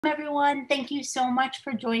Everyone, thank you so much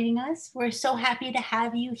for joining us. We're so happy to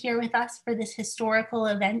have you here with us for this historical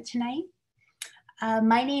event tonight.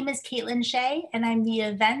 My name is Caitlin Shea, and I'm the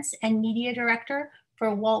Events and Media Director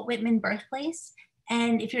for Walt Whitman Birthplace.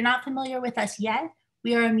 And if you're not familiar with us yet,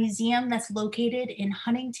 we are a museum that's located in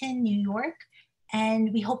Huntington, New York,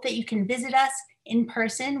 and we hope that you can visit us in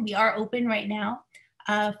person. We are open right now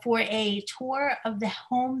for a tour of the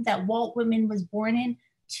home that Walt Whitman was born in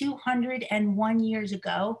 201 years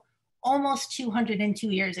ago, almost 202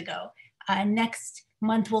 years ago. Next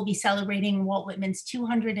month, we'll be celebrating Walt Whitman's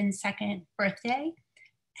 202nd birthday.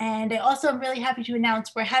 And I also am really happy to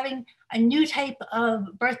announce we're having a new type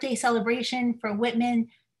of birthday celebration for Whitman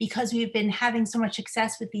because we've been having so much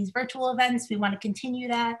success with these virtual events. We want to continue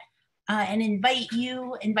that and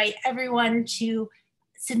invite everyone to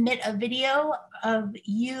submit a video of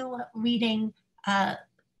you reading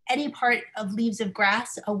any part of Leaves of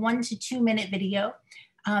Grass, a 1 to 2 minute video.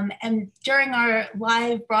 And during our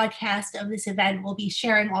live broadcast of this event, we'll be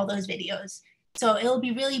sharing all those videos. So it'll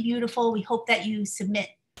be really beautiful. We hope that you submit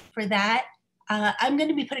for that. I'm going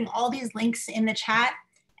to be putting all these links in the chat.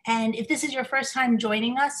 And if this is your first time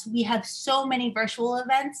joining us, we have so many virtual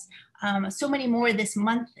events, so many more this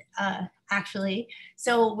month, actually.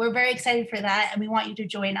 So we're very excited for that, and we want you to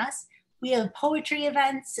join us. We have poetry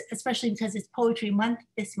events, especially because it's Poetry Month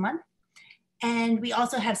this month. And we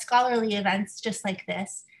also have scholarly events just like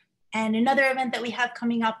this. And another event that we have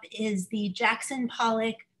coming up is the Jackson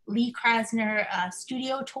Pollock Lee Krasner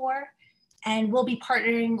studio tour. And we'll be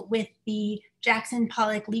partnering with the Jackson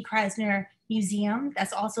Pollock Lee Krasner Museum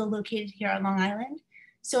that's also located here on Long Island.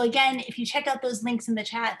 So again, if you check out those links in the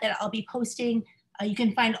chat that I'll be posting, you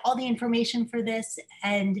can find all the information for this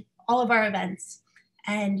and all of our events.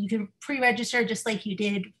 And you can pre-register just like you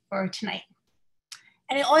did for tonight.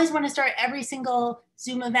 And I always want to start every single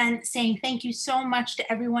Zoom event saying thank you so much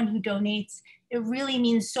to everyone who donates. It really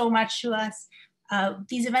means so much to us.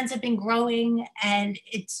 These events have been growing, and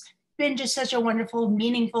it's been just such a wonderful,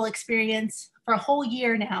 meaningful experience for a whole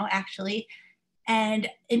year now, actually. And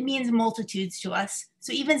it means multitudes to us.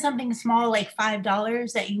 So even something small like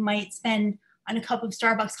 $5 that you might spend on a cup of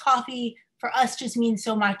Starbucks coffee for us just means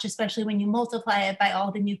so much, especially when you multiply it by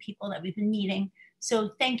all the new people that we've been meeting.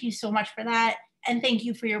 So thank you so much for that. And thank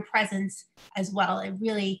you for your presence as well. It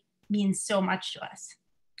really means so much to us.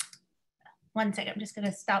 One second, I'm just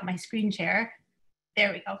gonna stop my screen share.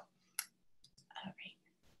 There we go. All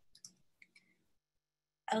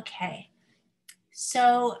right. Okay,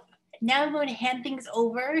 so now I'm going to hand things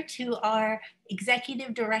over to our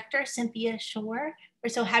Executive Director, Cynthia Shore. We're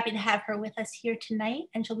so happy to have her with us here tonight,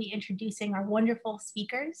 and she'll be introducing our wonderful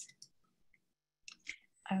speakers.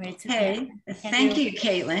 All right, Cynthia. Hey, thank you,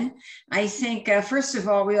 Caitlin. I think, first of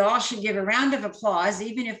all, we all should give a round of applause,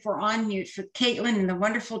 even if we're on mute, for Caitlin and the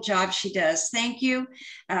wonderful job she does. Thank you,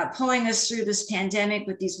 pulling us through this pandemic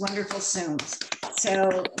with these wonderful Zooms.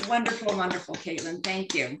 So wonderful, wonderful, Caitlin.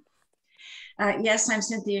 Thank you. Yes, I'm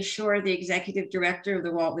Cynthia Shore, the Executive Director of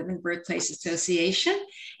the Walt Whitman Birthplace Association,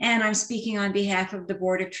 and I'm speaking on behalf of the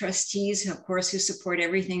Board of Trustees, of course, who support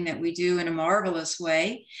everything that we do in a marvelous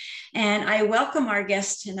way. And I welcome our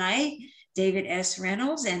guests tonight, David S.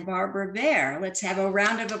 Reynolds and Barbara Bair. Let's have a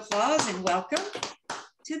round of applause and welcome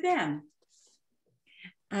to them.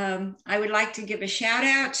 I would like to give a shout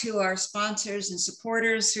out to our sponsors and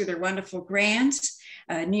supporters through their wonderful grants.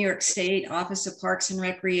 New York State Office of Parks and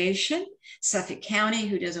Recreation, Suffolk County,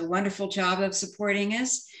 who does a wonderful job of supporting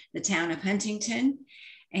us, the town of Huntington,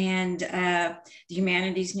 and the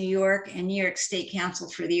Humanities New York and New York State Council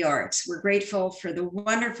for the Arts. We're grateful for the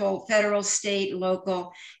wonderful federal, state,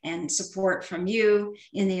 local, and support from you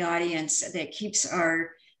in the audience that keeps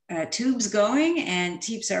our tubes going and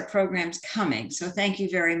keeps our programs coming. So thank you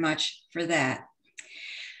very much for that.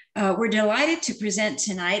 We're delighted to present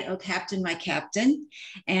tonight, Oh Captain, My Captain,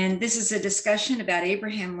 and this is a discussion about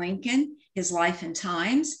Abraham Lincoln, his life and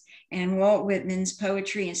times, and Walt Whitman's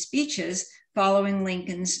poetry and speeches following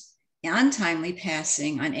Lincoln's untimely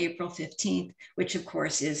passing on April 15th, which of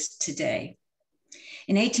course is today.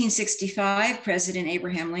 In 1865, President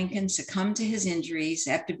Abraham Lincoln succumbed to his injuries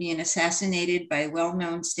after being assassinated by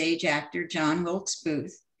well-known stage actor John Wilkes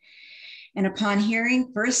Booth. And upon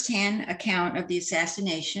hearing firsthand account of the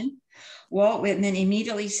assassination, Walt Whitman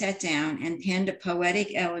immediately sat down and penned a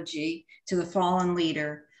poetic elegy to the fallen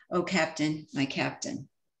leader, Oh Captain, My Captain.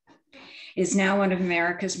 It is now one of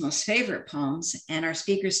America's most favorite poems, and our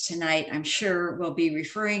speakers tonight, I'm sure, will be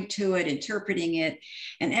referring to it, interpreting it,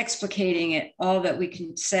 and explicating it, all that we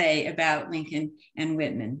can say about Lincoln and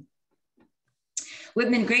Whitman.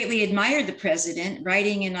 Whitman greatly admired the president,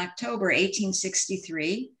 writing in October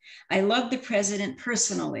 1863, "I love the president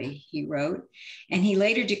personally," he wrote, and he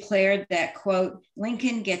later declared that, quote,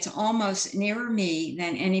 "Lincoln gets almost nearer me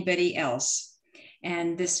than anybody else."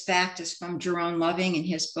 And this fact is from Jerome Loving in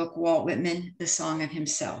his book, Walt Whitman, The Song of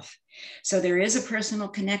Himself. So there is a personal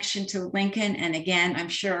connection to Lincoln. And again, I'm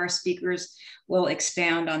sure our speakers will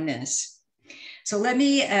expound on this. So let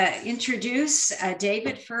me introduce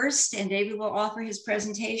David first, and David will offer his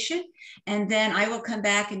presentation. And then I will come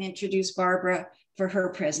back and introduce Barbara for her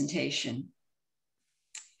presentation.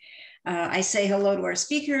 I say hello to our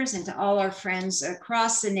speakers and to all our friends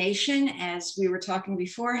across the nation. As we were talking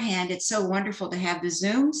beforehand, it's so wonderful to have the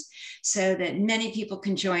Zooms so that many people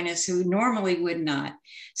can join us who normally would not.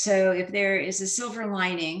 So if there is a silver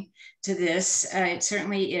lining to this, it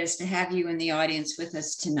certainly is to have you in the audience with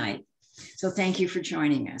us tonight. So thank you for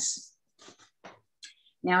joining us.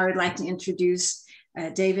 Now I would like to introduce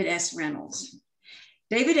David S. Reynolds.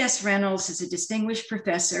 David S. Reynolds is a distinguished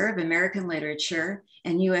professor of American literature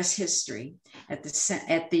and U.S. history at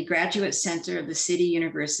the Graduate Center of the City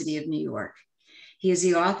University of New York. He is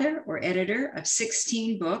the author or editor of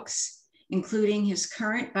 16 books, including his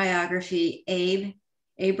current biography,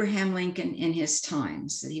 Abraham Lincoln in His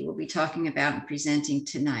Times, that he will be talking about and presenting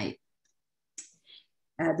tonight.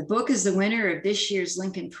 The book is the winner of this year's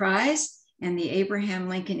Lincoln Prize and the Abraham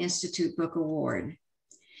Lincoln Institute Book Award.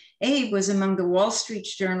 Abe was among the Wall Street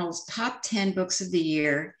Journal's top 10 books of the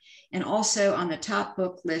year and also on the top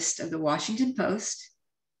book list of the Washington Post,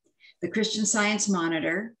 the Christian Science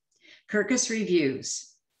Monitor, Kirkus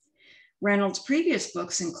Reviews. Reynolds' previous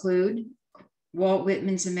books include Walt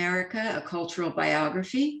Whitman's America, A Cultural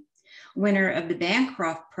Biography, winner of the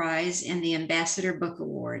Bancroft Prize and the Ambassador Book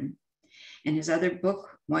Award. And his other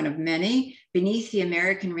book, one of many, Beneath the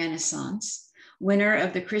American Renaissance, winner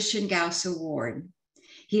of the Christian Gauss Award.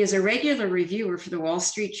 He is a regular reviewer for the Wall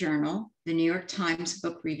Street Journal, the New York Times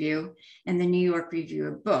Book Review, and the New York Review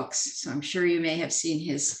of Books. So I'm sure you may have seen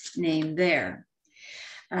his name there.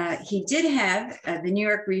 He did have the New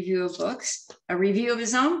York Review of Books, a review of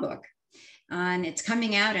his own book. And it's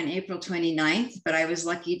coming out on April 29th, but I was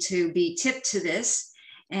lucky to be tipped to this.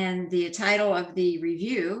 And the title of the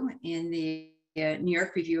review in the New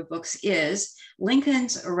York Review of Books is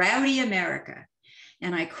Lincoln's Rowdy America.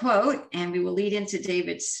 And I quote, and we will lead into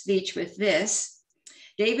David's speech with this: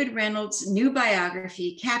 David Reynolds' new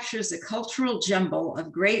biography captures the cultural jumble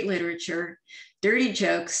of great literature, dirty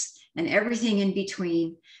jokes, and everything in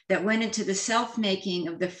between that went into the self-making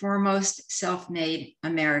of the foremost self-made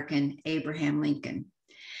American, Abraham Lincoln.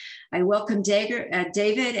 I welcome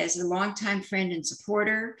David as a longtime friend and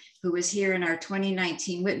supporter who was here in our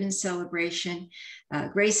 2019 Whitman celebration,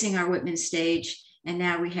 gracing our Whitman stage, and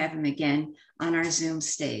now we have him again on our Zoom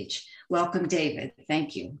stage. Welcome, David.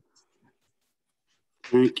 Thank you.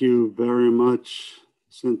 Thank you very much,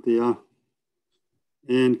 Cynthia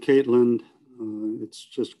and Caitlin. It's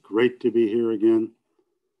just great to be here again.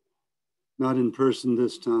 Not in person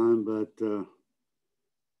this time, but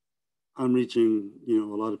I'm reaching, a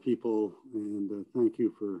lot of people, and thank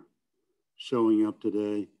you for showing up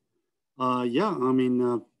today.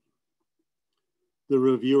 The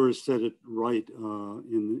reviewer said it right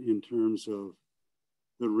in terms of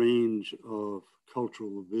the range of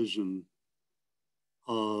cultural vision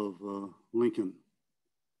of Lincoln.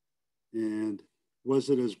 And was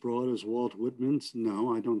it as broad as Walt Whitman's?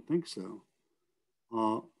 No, I don't think so.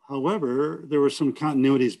 However, there were some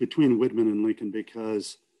continuities between Whitman and Lincoln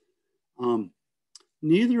because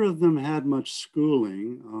neither of them had much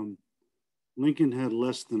schooling. Lincoln had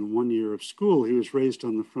less than 1 year of school. He was raised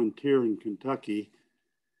on the frontier in Kentucky.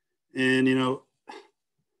 And,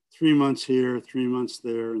 3 months here, 3 months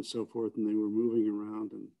there, and so forth, and they were moving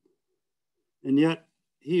around. And yet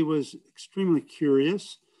he was extremely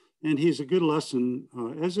curious, and he's a good lesson,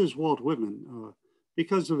 as is Walt Whitman,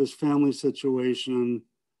 because of his family situation.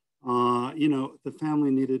 The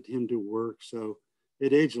family needed him to work. So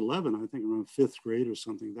at age 11, I think around 5th grade or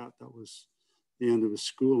something, that was the end of his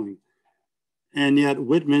schooling. And yet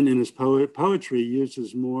Whitman in his poetry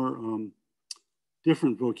uses more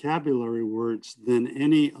different vocabulary words than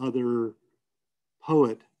any other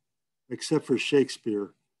poet, except for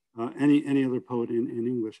Shakespeare, any other poet in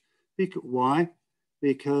English. Why?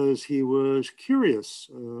 Because he was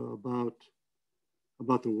curious about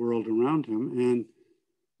the world around him. And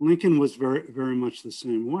Lincoln was very, very much the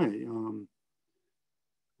same way.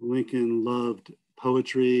 Lincoln loved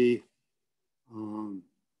poetry.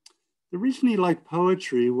 The reason he liked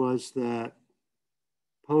poetry was that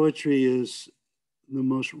poetry is the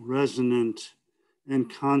most resonant and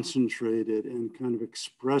concentrated and kind of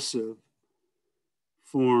expressive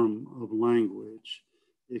form of language.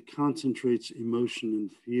 It concentrates emotion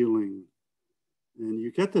and feeling. And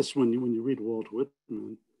you get this when you read Walt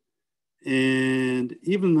Whitman. And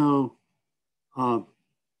even though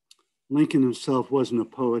Lincoln himself wasn't a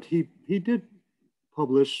poet, he did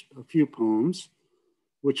publish a few poems,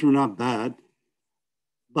 which were not bad.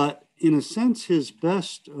 But in a sense, his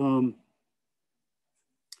best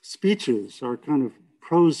speeches are kind of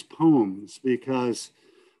prose poems, because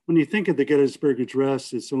when you think of the Gettysburg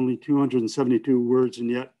Address, it's only 272 words, and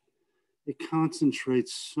yet it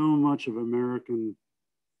concentrates so much of American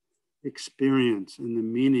experience and the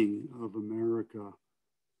meaning of America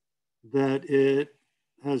that it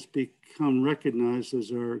has become recognized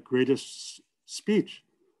as our greatest speech.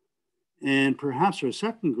 And perhaps our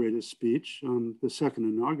second greatest speech, the second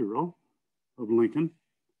inaugural of Lincoln,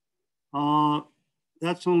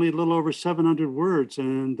 that's only a little over 700 words,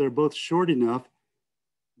 and they're both short enough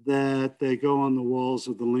that they go on the walls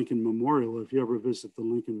of the Lincoln Memorial. If you ever visit the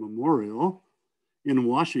Lincoln Memorial in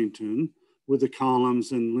Washington with the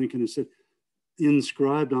columns, and Lincoln is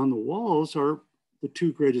inscribed on the walls are the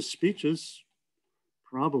two greatest speeches,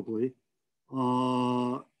 probably.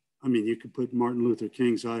 I mean, you could put Martin Luther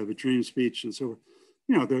King's I Have a Dream speech and so forth.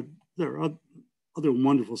 You know, there are other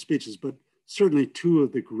wonderful speeches, but certainly two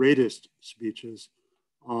of the greatest speeches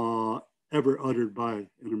ever uttered by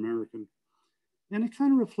an American. And it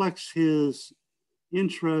kind of reflects his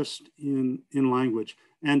interest in language.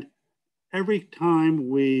 And every time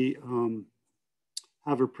we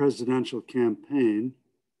have a presidential campaign,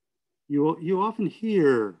 you often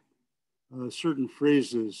hear certain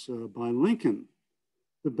phrases by Lincoln: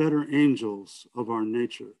 the better angels of our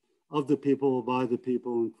nature, of the people, by the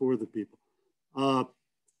people, and for the people.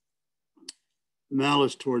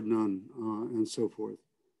 Malice toward none, and so forth.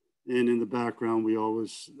 And in the background, we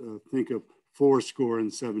always think of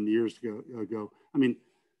 77 years ago. I mean,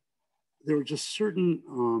 there were just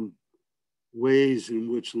certain ways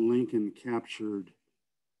in which Lincoln captured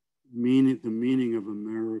the meaning of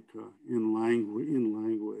America in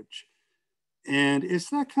language. And it's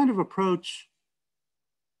that kind of approach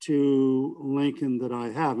to Lincoln that I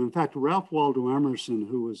have. In fact, Ralph Waldo Emerson,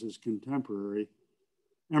 who was his contemporary,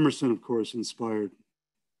 Emerson, of course, inspired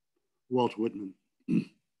Walt Whitman.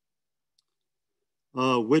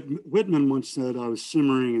 Whitman once said, I was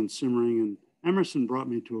simmering and simmering, and Emerson brought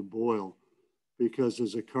me to a boil, because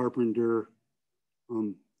as a carpenter,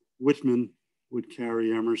 Whitman would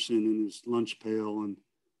carry Emerson in his lunch pail, and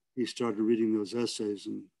he started reading those essays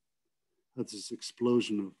and had this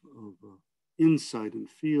explosion of insight and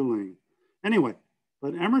feeling. Anyway,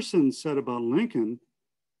 but Emerson said about Lincoln,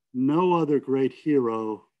 no other great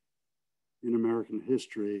hero in American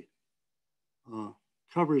history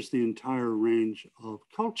covers the entire range of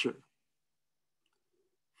culture.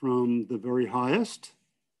 From the very highest,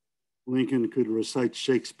 Lincoln could recite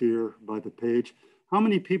Shakespeare by the page. How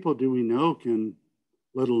many people do we know can,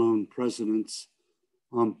 let alone presidents,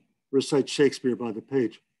 recite Shakespeare by the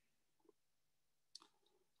page?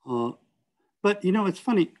 But you know, it's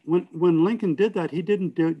funny, when Lincoln did that, he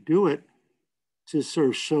didn't do it to sort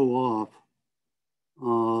of show off,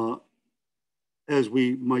 as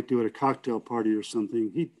we might do at a cocktail party or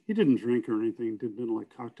something. He didn't drink or anything, didn't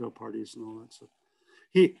like cocktail parties and all that stuff.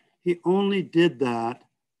 He only did that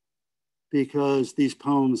because these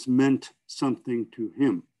poems meant something to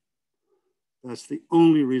him. That's the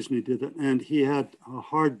only reason he did that. And he had a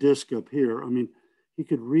hard disk up here. I mean, he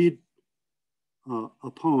could read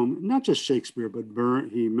a poem, not just Shakespeare, but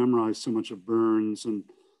he memorized so much of Burns and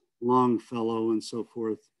Longfellow and so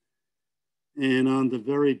forth. And on the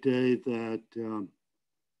very day that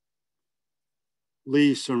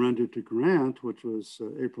Lee surrendered to Grant, which was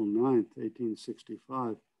April 9th,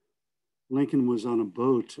 1865, Lincoln was on a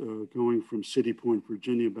boat going from City Point,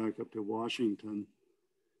 Virginia, back up to Washington.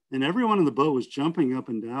 And everyone on the boat was jumping up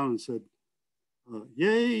and down and said,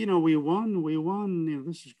 yay, you know, we won, you know,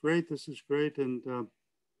 this is great, and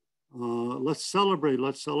let's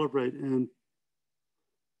celebrate. And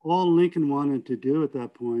all Lincoln wanted to do at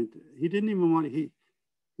that point, he didn't even want, he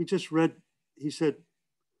just read, he said,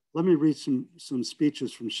 let me read some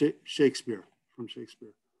speeches from Shakespeare.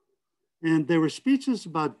 And they were speeches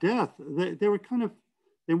about death. They were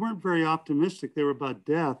they weren't very optimistic. They were about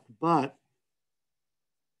death, but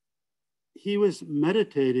he was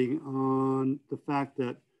meditating on the fact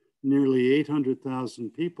that nearly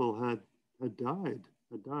 800,000 people had died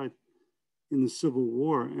in the Civil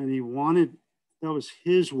War. And he wanted, that was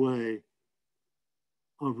his way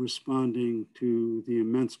of responding to the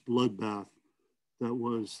immense bloodbath that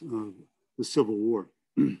was the Civil War.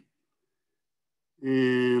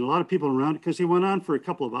 And a lot of people around, because he went on for a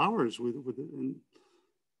couple of hours with and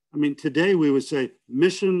I mean, today we would say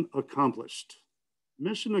mission accomplished.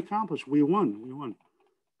 Mission accomplished, we won.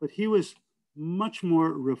 But he was much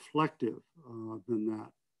more reflective than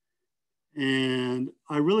that. And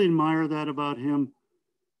I really admire that about him.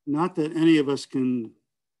 Not that any of us can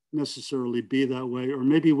necessarily be that way, or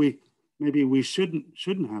maybe we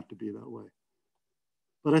shouldn't have to be that way.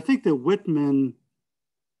 But I think that Whitman,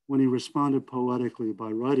 when he responded poetically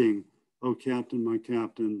by writing, "Oh, Captain, my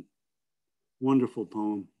Captain," wonderful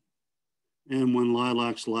poem. And "When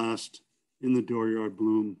Lilacs Last in the Dooryard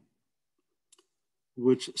Bloom,"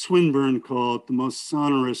 which Swinburne called the most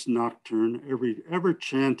sonorous nocturne ever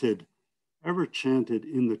chanted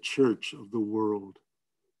in the church of the world.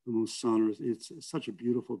 The most sonorous. It's such a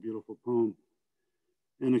beautiful, beautiful poem.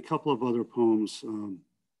 And a couple of other poems,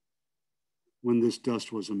 "When This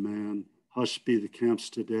Dust Was a Man," "Hush Be the Camps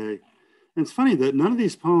Today." And it's funny that none of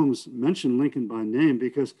these poems mention Lincoln by name,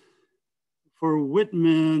 because for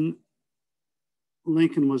Whitman,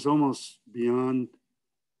 Lincoln was almost beyond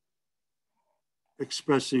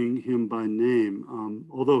expressing him by name,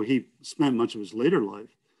 although he spent much of his later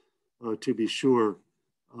life, to be sure,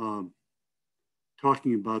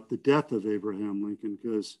 talking about the death of Abraham Lincoln,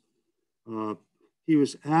 because he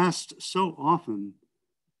was asked so often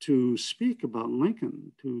to speak about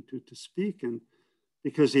Lincoln, to speak, and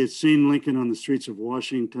because he had seen Lincoln on the streets of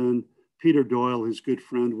Washington. Peter Doyle, his good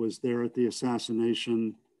friend, was there at the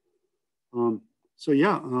assassination. So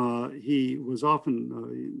yeah, he was often,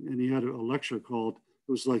 and he had a lecture called,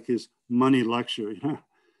 it was like his money lecture,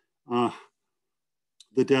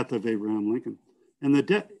 The Death of Abraham Lincoln. And the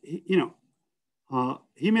death,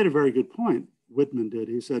 he made a very good point, Whitman did.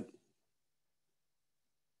 He said,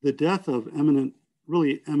 the death of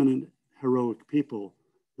really eminent, heroic people,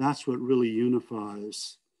 that's what really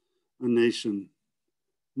unifies a nation,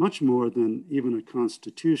 much more than even a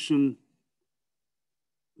constitution,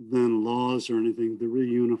 than laws or anything. They're really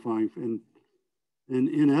unifying. And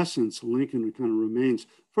in essence, Lincoln kind of remains,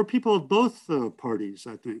 for people of both parties,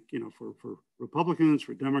 I think, for Republicans,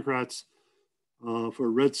 for Democrats, for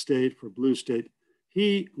red state, for blue state,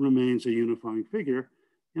 he remains a unifying figure.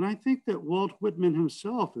 And I think that Walt Whitman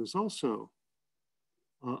himself is also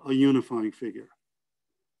a unifying figure.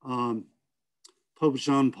 Pope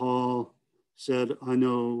Jean Paul said, "I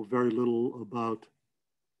know very little about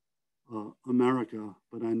America,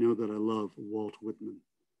 but I know that I love Walt Whitman."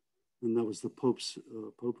 And that was the Pope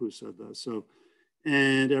who said that. So,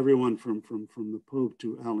 and everyone from the Pope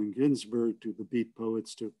to Allen Ginsberg to the Beat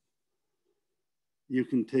Poets, to, you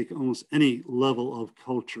can take almost any level of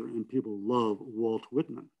culture and people love Walt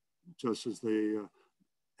Whitman, just as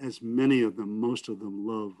as many of them, most of them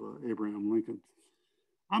love Abraham Lincoln.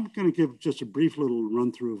 I'm going to give just a brief little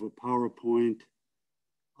run through of a PowerPoint.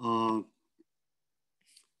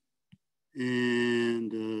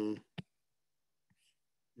 And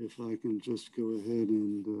if I can just go ahead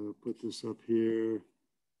and put this up here.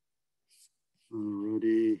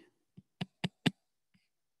 Alrighty.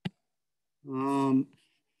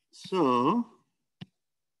 So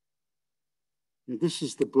yeah, this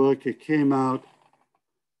is the book. It came out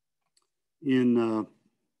in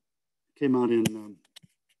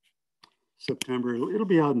September. It'll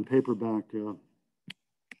be out in paperback, I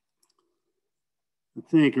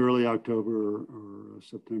think early October or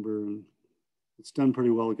September, and it's done pretty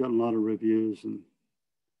well. It got a lot of reviews, and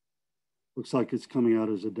looks like it's coming out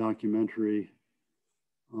as a documentary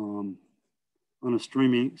on a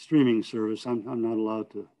streaming service. I'm not allowed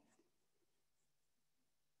to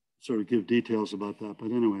sort of give details about that,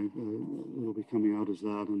 but anyway, it'll be coming out as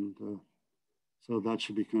that, and so that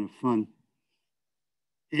should be kind of fun.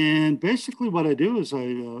 And basically, what I do is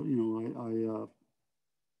I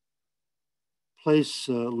place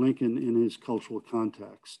Lincoln in his cultural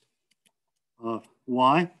context.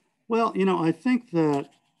 Why? Well, I think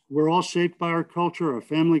that we're all shaped by our culture, our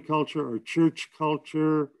family culture, our church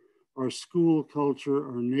culture, our school culture,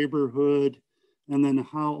 our neighborhood, and then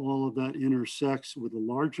how all of that intersects with the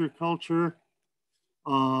larger culture.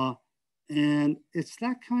 And it's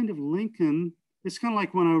that kind of Lincoln. It's kind of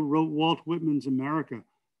like when I wrote Walt Whitman's America.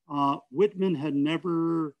 Whitman had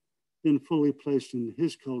never been fully placed in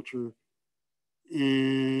his culture,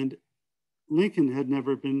 and Lincoln had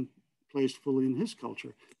never been placed fully in his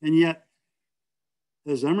culture. And yet,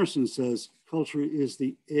 as Emerson says, culture is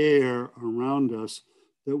the air around us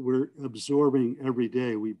that we're absorbing every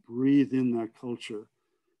day. We breathe in that culture.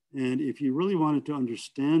 And if you really wanted to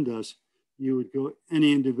understand us, you would go,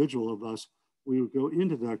 any individual of us, we would go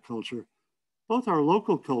into that culture, both our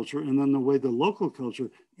local culture and then the way the local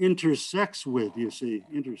culture intersects with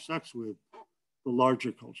the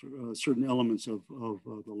larger culture, certain elements of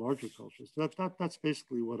the larger culture. So that's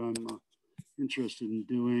basically what I'm interested in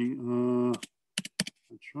doing.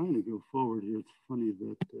 I'm trying to go forward here. It's funny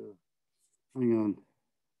that, hang on.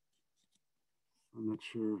 I'm not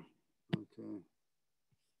sure. Okay.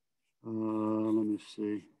 Let me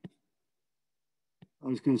see. I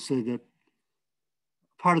was going to say that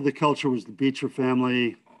part of the culture was the Beecher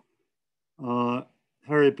family.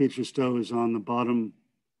 Harriet Beecher Stowe is on the bottom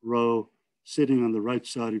row, sitting on the right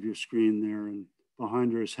side of your screen there, and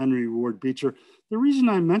behind her is Henry Ward Beecher. The reason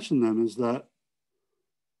I mention them is that,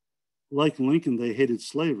 like Lincoln, they hated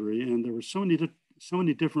slavery, and there were so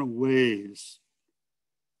many different ways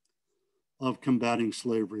of combating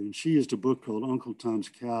slavery. And she used a book called Uncle Tom's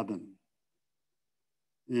Cabin,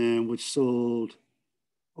 and which sold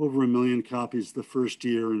over 1 million copies the first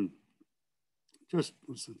year, and just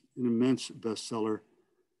was an immense bestseller.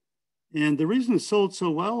 And the reason it sold so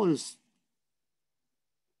well is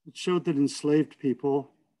it showed that enslaved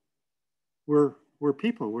people were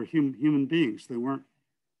people, were human beings. They weren't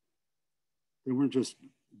just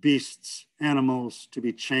beasts, animals to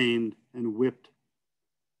be chained and whipped.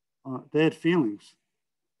 They had feelings,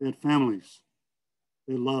 they had families,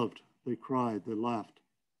 they loved, they cried, they laughed.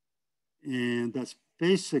 And that's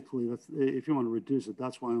basically, if you want to reduce it,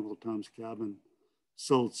 that's why Uncle Tom's Cabin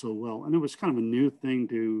sold so well. And it was kind of a new thing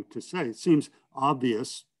to say. It seems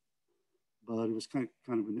obvious, but it was kind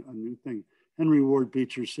of a new thing. Henry Ward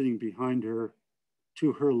Beecher sitting behind her,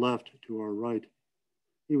 to her left, to our right.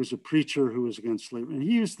 He was a preacher who was against slavery, and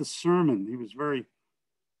he used the sermon. He was very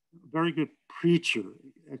good preacher,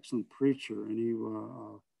 excellent preacher, and he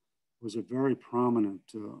was a very prominent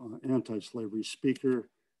anti-slavery speaker.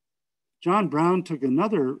 John Brown took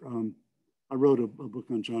another, I wrote a book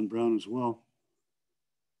on John Brown as well.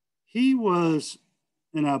 He was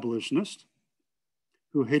an abolitionist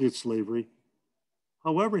who hated slavery.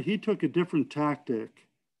 However, he took a different tactic.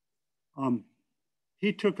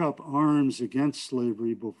 He took up arms against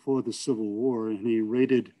slavery before the Civil War, and he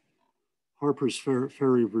raided Harper's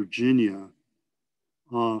Ferry, Virginia,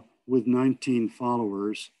 with 19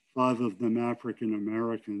 followers, 5 of them African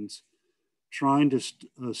Americans, trying to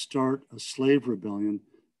start a slave rebellion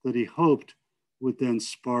that he hoped would then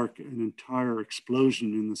spark an entire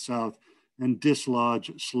explosion in the South and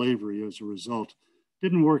dislodge slavery as a result.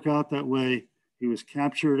 Didn't work out that way. He was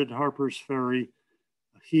captured at Harper's Ferry.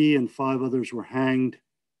 He and 5 others were hanged.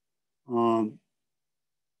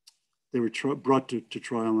 They were brought to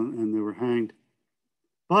trial and they were hanged.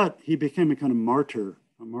 But he became a kind of martyr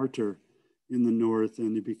in the North,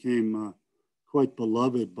 and he became quite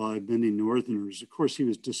beloved by many Northerners. Of course, he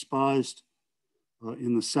was despised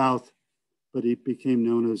in the South, but he became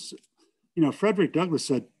known as, Frederick Douglass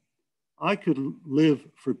said, "I could live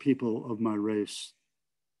for people of my race."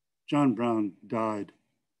 John Brown died.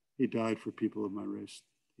 He died for people of my race.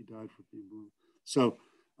 He died for people. So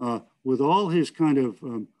with all his kind of,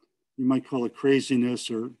 you might call it craziness,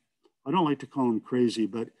 or I don't like to call him crazy,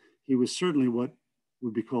 but he was certainly what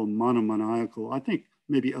would be called monomaniacal. I think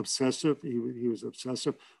maybe obsessive. He was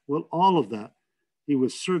obsessive. Well, all of that, he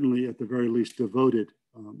was certainly at the very least devoted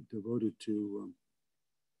to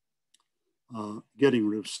getting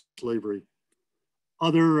rid of slavery.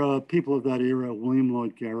 Other people of that era, William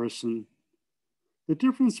Lloyd Garrison. The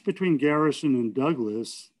difference between Garrison and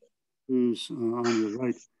Douglass, who's on your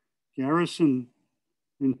right, Garrison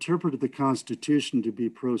interpreted the Constitution to be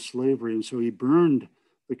pro-slavery, and so he burned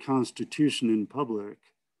the Constitution in public.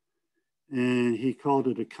 And he called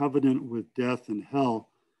it a covenant with death and hell.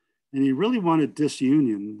 And he really wanted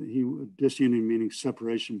disunion. Disunion meaning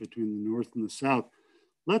separation between the North and the South.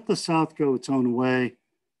 Let the South go its own way.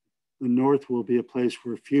 The North will be a place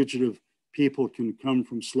where fugitive people can come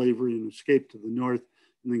from slavery and escape to the North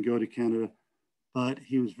and then go to Canada. But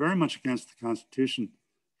he was very much against the Constitution.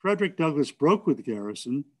 Frederick Douglass broke with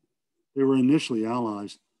Garrison. They were initially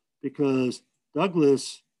allies because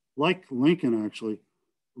Douglass, like Lincoln actually,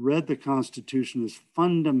 read the Constitution as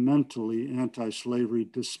fundamentally anti-slavery,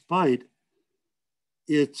 despite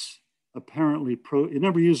its apparently it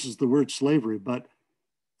never uses the word slavery, but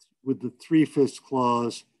with the 3/5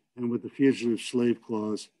 clause and with the fugitive slave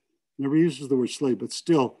clause, never uses the word slave, but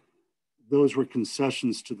still those were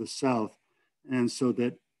concessions to the South. And so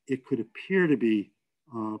that it could appear to be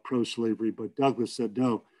pro-slavery, but Douglass said,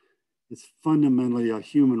 no, it's fundamentally a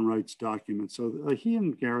human rights document. So he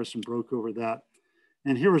and Garrison broke over that.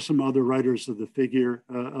 And here are some other writers of the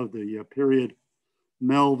period.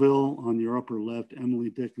 Melville on your upper left, Emily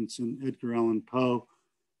Dickinson, Edgar Allan Poe,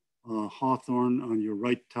 Hawthorne on your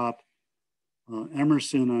right top,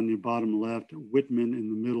 Emerson on your bottom left, Whitman in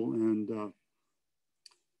the middle, and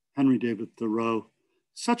Henry David Thoreau.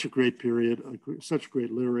 Such a great period, such a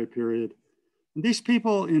great literary period. And these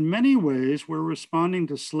people, in many ways, were responding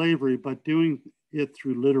to slavery, but doing it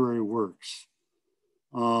through literary works.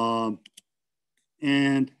 And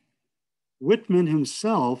Whitman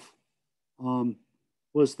himself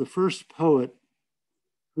was the first poet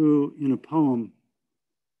who, in a poem,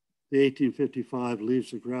 the 1855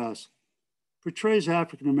 Leaves of Grass, portrays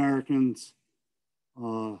African Americans,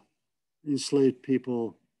 enslaved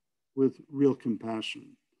people, with real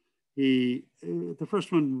compassion. The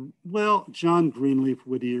first one, well, John Greenleaf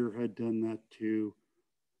Whittier had done that too,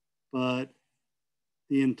 but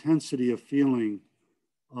the intensity of feeling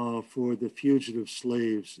for the fugitive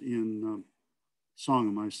slaves in Song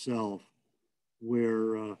of Myself,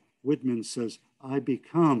 where Whitman says, I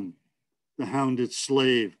become the hounded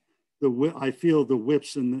slave. I feel the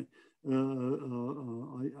whips and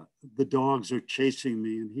the dogs are chasing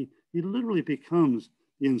me. And he literally becomes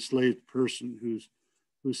the enslaved person who's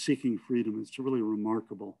seeking freedom. It's really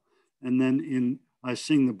remarkable. And then in I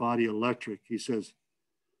Sing the Body Electric, he says,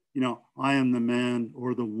 I am the man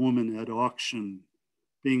or the woman at auction.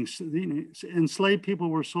 Enslaved people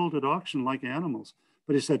were sold at auction like animals.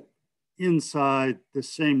 But he said, inside, the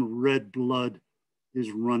same red blood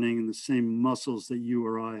is running and the same muscles that you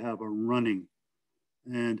or I have are running.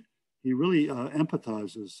 And he really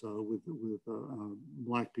empathizes with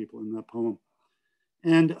Black people in that poem.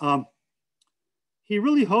 And he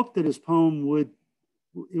really hoped that his poem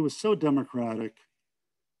it was so democratic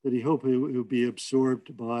that he hoped it would be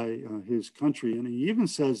absorbed by his country. And he even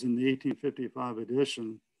says in the 1855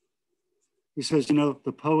 edition, he says,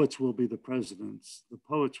 the poets will be the presidents. The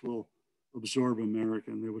poets will absorb America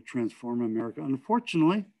and they would transform America.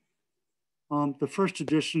 Unfortunately, the first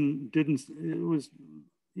edition didn't, it was,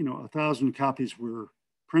 1,000 copies were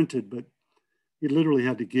printed, but he literally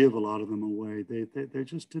had to give a lot of them away. They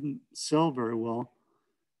just didn't sell very well.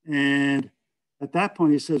 And at that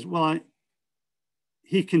point he says,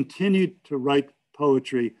 he continued to write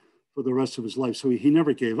poetry for the rest of his life. So he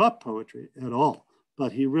never gave up poetry at all,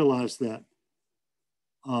 but he realized that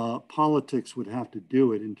politics would have to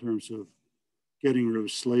do it in terms of getting rid of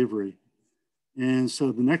slavery. And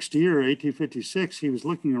so the next year, 1856, he was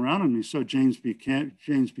looking around and he saw James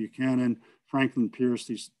Buchanan, Franklin Pierce,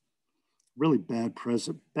 these really bad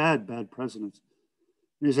presidents.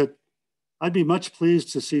 And he said, I'd be much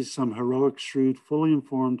pleased to see some heroic, shrewd, fully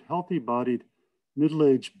informed, healthy-bodied,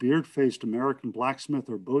 middle-aged, beard-faced American blacksmith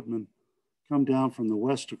or boatman come down from the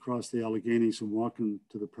West across the Alleghenies and walk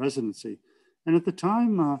into the presidency. And at the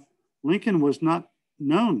time, Lincoln was not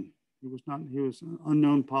known. He was an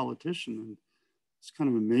unknown politician. And it's kind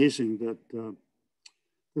of amazing that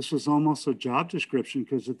this was almost a job description,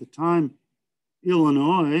 because at the time,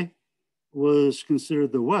 Illinois was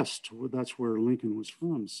considered the West. That's where Lincoln was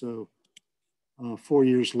from. So 4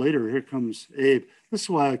 years later, here comes Abe. This is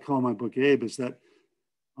why I call my book Abe, is that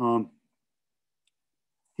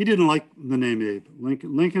he didn't like the name Abe.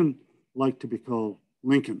 Lincoln liked to be called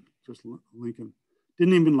Lincoln, just Lincoln.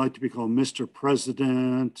 Didn't even like to be called Mr.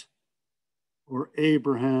 President or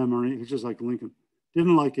Abraham, or he's just like Lincoln.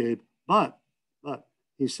 Didn't like Abe, but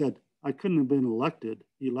he said, I couldn't have been elected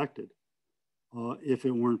if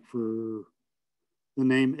it weren't for the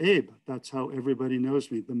name Abe. That's how everybody knows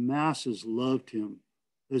me. The masses loved him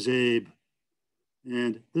as Abe.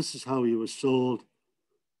 And this is how he was sold.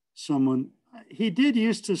 He did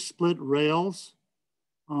used to split rails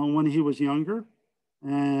when he was younger,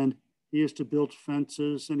 and he used to build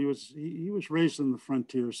fences, and he was raised on the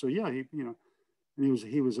frontier. So yeah, and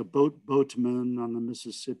he was a boatman on the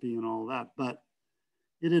Mississippi and all that. But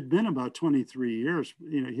it had been about 23 years.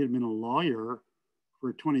 He had been a lawyer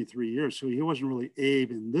for 23 years. So he wasn't really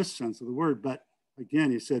Abe in this sense of the word. But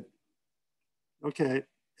again, he said, okay,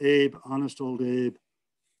 Abe, honest old Abe,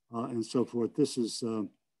 and so forth. This is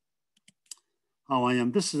how I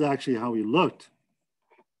am. This is actually how he looked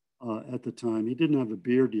at the time. He didn't have a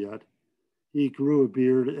beard yet. He grew a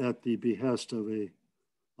beard at the behest of a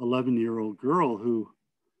 11-year-old girl who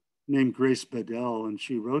named Grace Bedell, and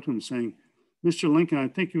she wrote him saying, Mr. Lincoln, I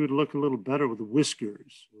think you would look a little better with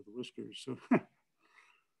whiskers. So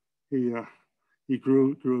he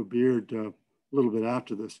grew a beard a little bit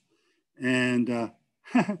after this. And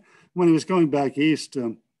when he was going back east,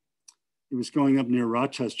 he was going up near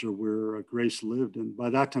Rochester where Grace lived. And by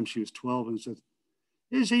that time she was 12, and said,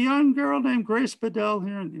 is a young girl named Grace Bedell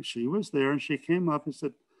here? And she was there, and she came up and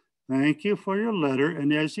said, thank you for your letter.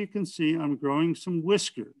 And as you can see, I'm growing some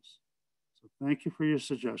whiskers. So thank you for your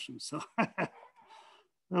suggestion. So that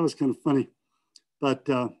was kind of funny. But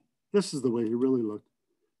this is the way he really looked.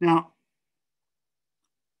 Now,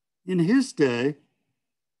 in his day,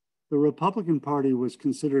 the Republican Party was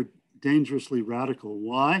considered dangerously radical.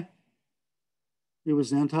 Why? It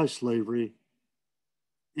was anti-slavery,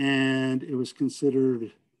 and it was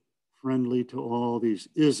considered friendly to all these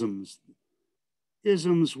isms.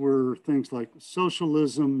 Isms were things like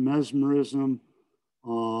socialism, mesmerism,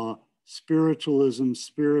 spiritualism,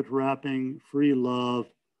 spirit rapping, free love,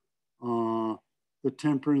 the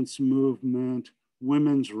temperance movement,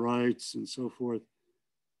 women's rights, and so forth.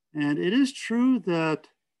 And it is true that,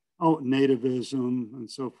 nativism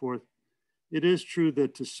and so forth. It is true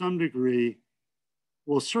that to some degree,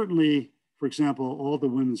 well, certainly, for example, all the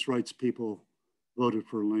women's rights people voted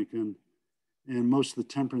for Lincoln, and most of the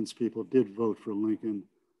temperance people did vote for Lincoln,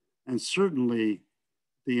 and certainly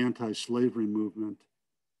the anti-slavery movement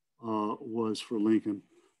was for Lincoln.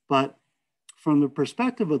 But from the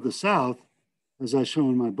perspective of the South, as I show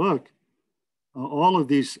in my book, all of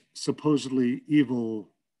these supposedly evil,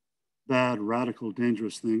 bad, radical,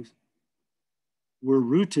 dangerous things were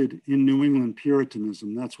rooted in New England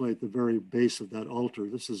Puritanism. That's why at the very base of that altar,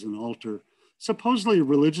 this is an altar, supposedly a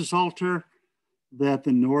religious altar that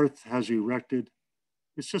the North has erected.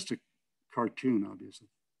 It's just a cartoon, obviously.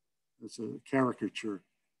 It's a caricature.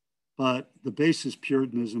 But the base is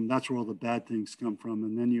Puritanism. That's where all the bad things come from.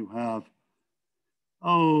 And then you have,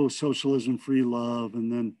 socialism, free love,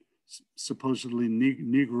 and then supposedly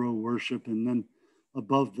Negro worship. And then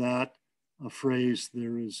above that, a phrase,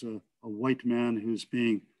 there is a white man who's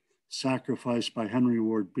being sacrificed by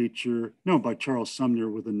by Charles Sumner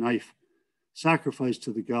with a knife, sacrificed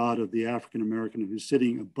to the God of the African American who's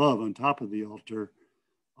sitting above on top of the altar.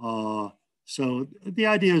 So the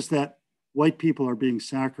idea is that white people are being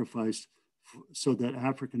sacrificed so that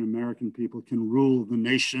African American people can rule the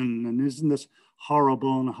nation. And isn't this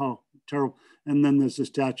horrible and how terrible? And then there's a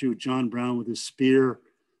statue of John Brown with his spear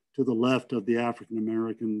to the left of the African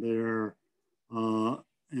American there.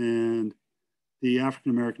 And the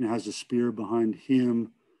African American has a spear behind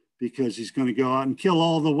him because he's going to go out and kill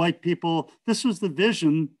all the white people. This was the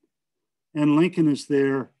vision. And Lincoln is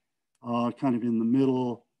there kind of in the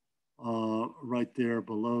middle, right there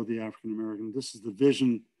below the African American. This is the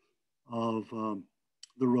vision of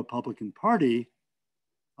the Republican Party.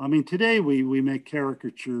 I mean, today we make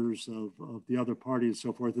caricatures of the other party and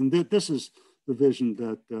so forth. And this is the vision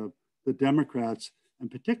that the Democrats, and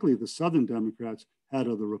particularly the Southern Democrats, had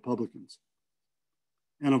of the Republicans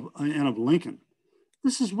and of Lincoln.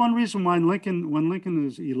 This is one reason why when Lincoln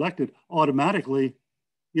is elected, automatically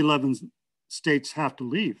 11 states have to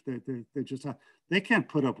leave. They just have, they can't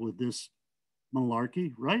put up with this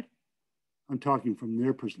malarkey, right? I'm talking from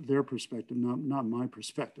their perspective, not my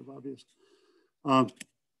perspective, obviously.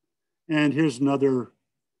 And here's another,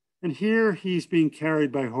 and here he's being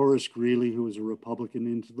carried by Horace Greeley, who was a Republican,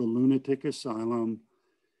 into the lunatic asylum.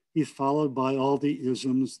 He's followed by all the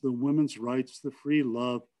isms, the women's rights, the free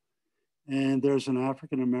love. And there's an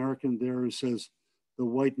African American there who says, the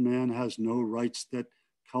white man has no rights that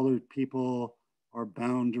colored people are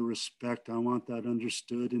bound to respect. I want that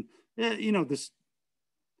understood. And,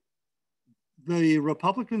 the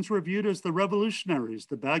Republicans were viewed as the revolutionaries,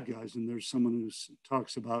 the bad guys. And there's someone who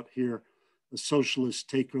talks about here a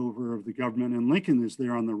socialist takeover of the government. And Lincoln is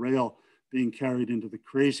there on the rail being carried into the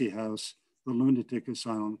crazy house, the lunatic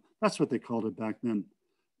asylum. That's what they called it back then.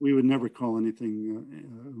 We would never call anything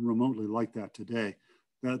remotely like that today.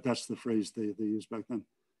 That's the phrase they used back then.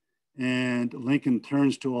 And Lincoln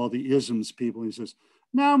turns to all the isms people. He says,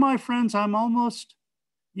 now, my friends, I'm almost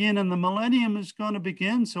in and the millennium is going to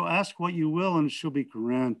begin. So ask what you will and it shall be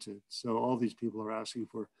granted. So all these people are asking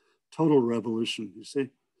for total revolution, you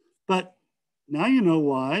see. But now you know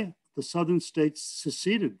why the Southern states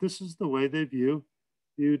seceded. This is the way they viewed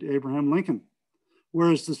Abraham Lincoln.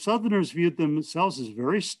 Whereas the Southerners viewed themselves as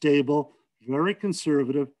very stable, very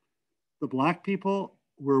conservative. The Black people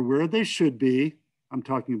were where they should be. I'm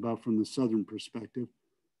talking about from the Southern perspective,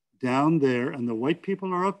 down there, and the white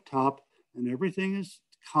people are up top, and everything is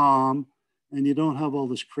calm, and you don't have all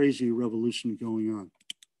this crazy revolution going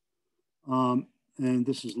on. And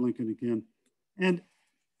this is Lincoln again. And,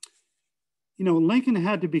 Lincoln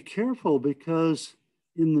had to be careful because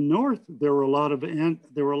in the North, there were a lot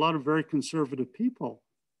of very conservative people,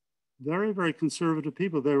 very, very conservative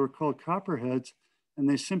people. They were called Copperheads, and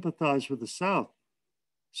they sympathized with the South.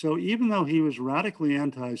 So even though he was radically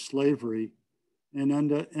anti-slavery and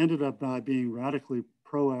ended up by being radically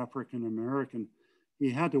pro-African American,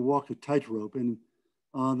 he had to walk a tightrope. And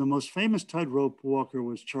the most famous tightrope walker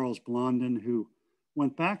was Charles Blondin, who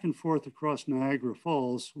went back and forth across Niagara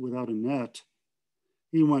Falls without a net.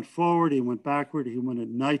 He went forward, he went backward, he went at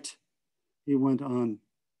night, he went on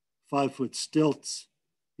 5-foot stilts,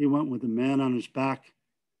 he went with a man on his back,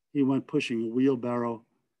 he went pushing a wheelbarrow.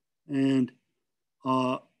 And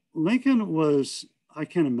Lincoln was, I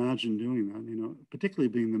can't imagine doing that, you know, particularly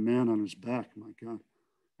being the man on his back, my God.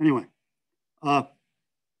 Anyway,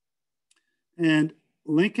 and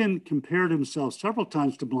Lincoln compared himself several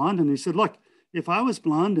times to Blondin. He said, look, if I was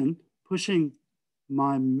Blondin pushing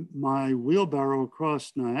my wheelbarrow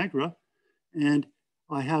across Niagara and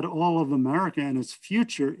I had all of America and its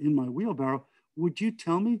future in my wheelbarrow, would you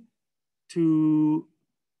tell me to,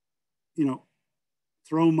 you know,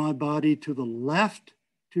 throw my body to the left,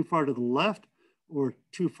 too far to the left, or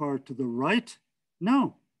too far to the right?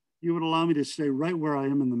 No, you would allow me to stay right where I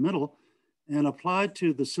am in the middle. And applied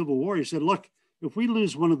to the Civil War, he said, look, if we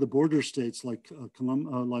lose one of the border states like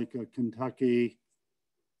Kentucky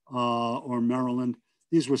or Maryland,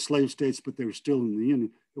 these were slave states, but they were still in the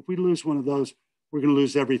Union. If we lose one of those, we're going to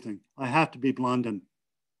lose everything. I have to be Blondin.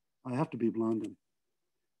 I have to be Blondin.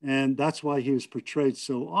 And that's why he was portrayed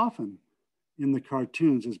so often in the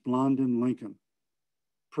cartoons as Blondin Lincoln,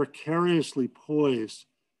 precariously poised.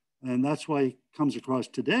 And that's why he comes across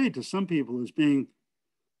today to some people as being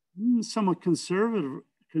somewhat conservative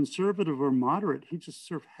or moderate. He just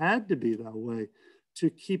sort of had to be that way to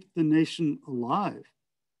keep the nation alive.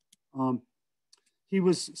 He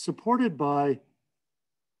was supported by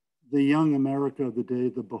the young America of the day,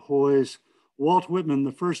 the Bohooys. Walt Whitman,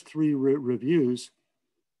 the first three reviews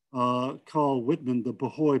call Whitman the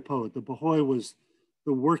Bohooy poet. The Bohooy was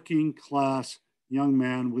the working class young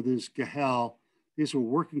man with his gahal. These were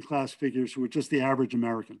working class figures who were just the average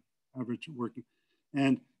American, average working.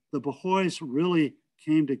 And the Bohooys really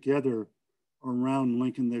came together around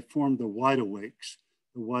Lincoln. They formed the Wide Awakes,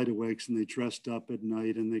 and they dressed up at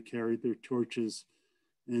night and they carried their torches,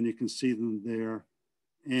 and you can see them there.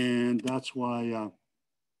 And that's why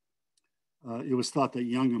it was thought that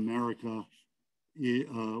young America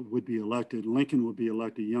would be elected. Lincoln would be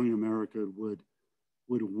elected. Young America would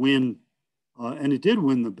win, and he did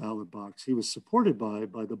win the ballot box. He was supported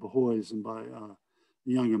by the Bohooys and by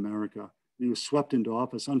young America. He was swept into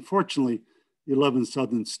office. Unfortunately, 11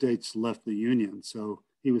 southern states left the Union, so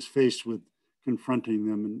he was faced with confronting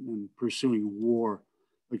them and pursuing war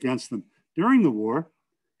against them. During the war,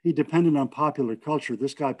 he depended on popular culture.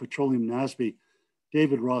 This guy, Petroleum Nasby,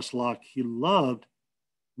 David Ross Locke, he loved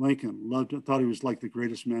Lincoln, thought he was like the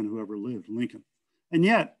greatest man who ever lived, Lincoln. And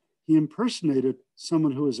yet, he impersonated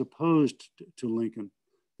someone who was opposed to Lincoln,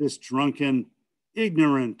 this drunken,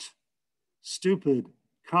 ignorant, stupid,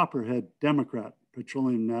 copperhead Democrat,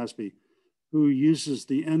 Petroleum Nasby, who uses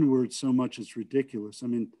the N-word so much it's ridiculous. I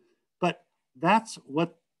mean, but that's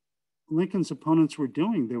what Lincoln's opponents were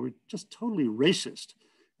doing. They were just totally racist.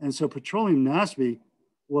 And so Petroleum Nasby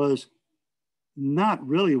was not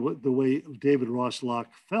really the way David Ross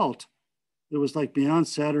Locke felt. It was like beyond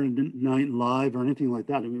Saturday Night Live or anything like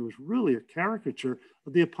that. I mean, it was really a caricature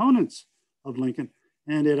of the opponents of Lincoln.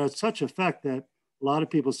 And it had such effect that a lot of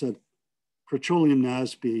people said Petroleum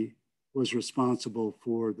Nasby was responsible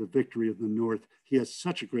for the victory of the North. He had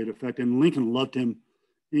such a great effect, and Lincoln loved him.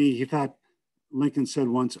 In fact, Lincoln said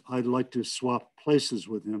once, I'd like to swap places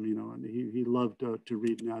with him, you know, and he loved to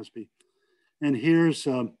read Nasby. And here's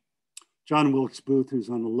John Wilkes Booth, who's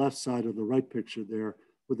on the left side of the right picture there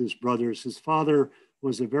with his brothers. His father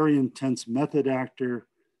was a very intense method actor.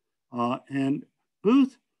 And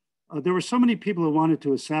Booth, there were so many people who wanted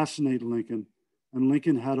to assassinate Lincoln, and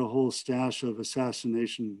Lincoln had a whole stash of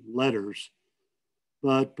assassination letters.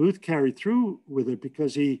 But Booth carried through with it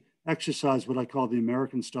because he exercised what I call the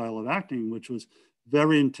American style of acting, which was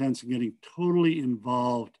very intense and getting totally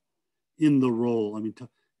involved in the role. I mean,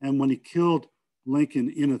 and when he killed Lincoln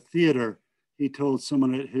in a theater, he told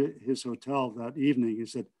someone at his hotel that evening, he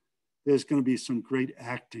said, there's going to be some great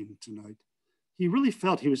acting tonight. He really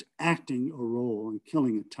felt he was acting a role and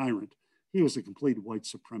killing a tyrant. He was a complete white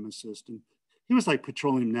supremacist. And he was like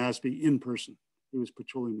Petroleum Nasby in person. He was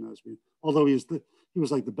Petroleum Nasby, although he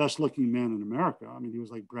was like the best looking man in America. I mean, he was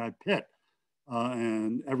like Brad Pitt,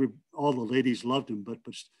 and all the ladies loved him, but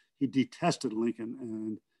he detested Lincoln,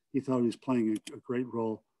 and he thought he was playing a great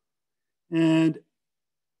role. And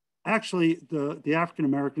actually, the African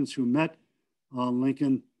Americans who met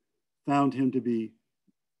Lincoln found him to be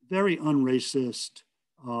very unracist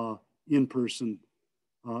in person,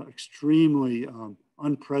 extremely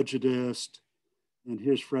unprejudiced. And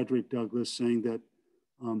here's Frederick Douglass saying that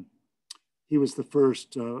he was the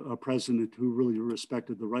first president who really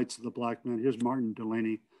respected the rights of the Black man. Here's Martin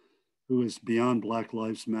Delany, who is beyond Black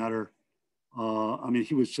Lives Matter. I mean,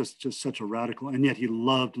 he was just such a radical, and yet he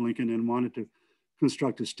loved Lincoln and wanted to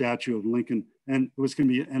construct a statue of Lincoln. And it was going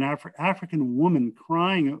to be an African woman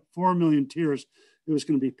crying 4 million tears it was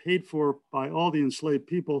going to be paid for by all the enslaved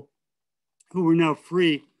people who were now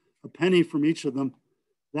free, a penny from each of them.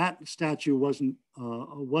 That statue wasn't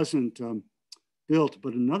built,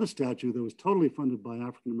 but another statue that was totally funded by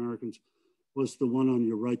African Americans was the one on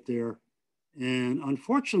your right there. And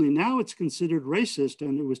unfortunately, now it's considered racist,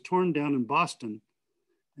 and it was torn down in Boston,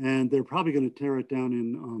 and they're probably going to tear it down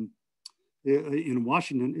in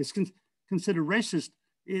Washington. It's considered racist.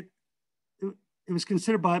 It was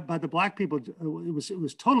considered by the Black people. It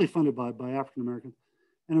was totally funded by African Americans,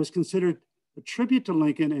 and it was considered a tribute to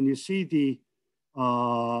Lincoln. And you see the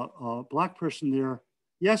Black person there.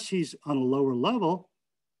 Yes, he's on a lower level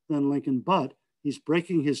than Lincoln, but he's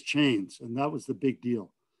breaking his chains, and that was the big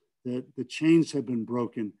deal. That the chains have been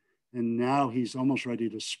broken, and now he's almost ready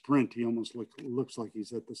to sprint. He almost looks like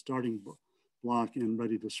he's at the starting block and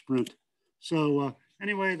ready to sprint. So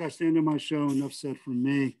anyway, that's the end of my show. Enough said from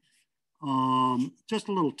me. Just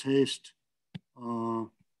a little taste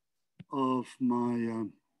of my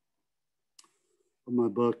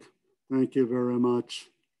book. Thank you very much.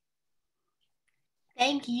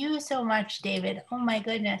 Thank you so much, David. Oh my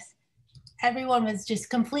goodness. Everyone was just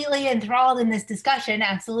completely enthralled in this discussion.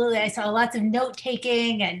 Absolutely. I saw lots of note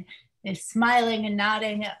taking and smiling and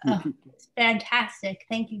nodding. Oh, it's fantastic.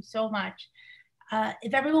 Thank you so much.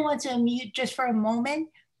 If everyone wants to unmute just for a moment,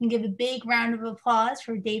 we can give a big round of applause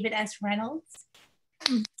for David S. Reynolds.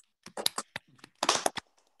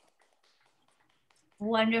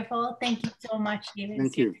 Wonderful. Thank you so much, David.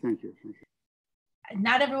 Thank you. Thank you.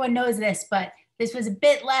 Not everyone knows this, but this was a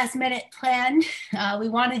bit last minute planned. We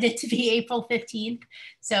wanted it to be April 15th.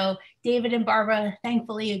 So David and Barbara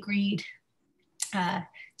thankfully agreed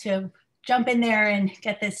to jump in there and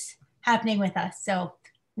get this happening with us. So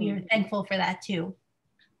we are thankful for that too.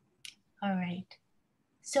 All right.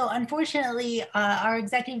 So unfortunately, our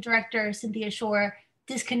executive director, Cynthia Shore,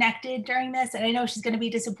 disconnected during this, and I know she's going to be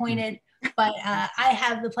disappointed, but I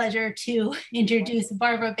have the pleasure to introduce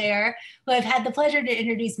Barbara Bair, who I've had the pleasure to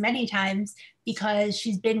introduce many times because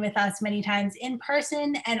she's been with us many times in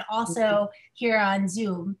person and also here on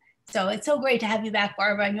Zoom. So it's so great to have you back,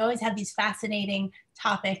 Barbara, and you always have these fascinating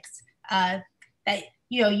topics that,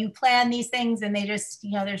 you plan these things and they just,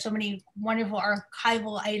 there's so many wonderful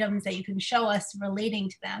archival items that you can show us relating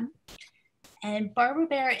to them. And Barbara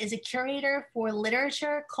Bair is a curator for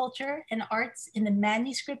literature, culture, and arts in the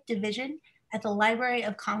manuscript division at the Library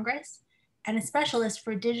of Congress and a specialist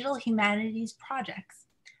for digital humanities projects.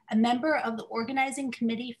 A member of the organizing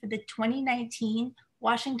committee for the 2019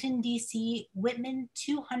 Washington, D.C. Whitman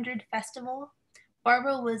 200 Festival,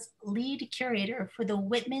 Barbara was lead curator for the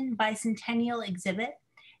Whitman Bicentennial Exhibit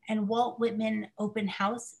and Walt Whitman Open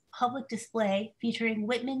House public display featuring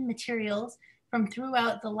Whitman materials from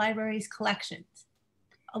throughout the library's collections.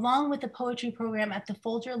 Along with the poetry program at the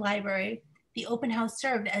Folger Library, the open house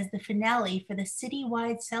served as the finale for the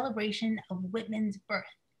citywide celebration of Whitman's birth.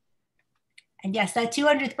 And yes, that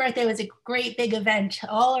 200th birthday was a great big event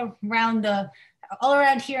all around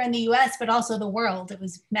here in the US, but also the world. It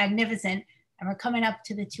was magnificent. And we're coming up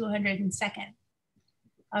to the 202nd.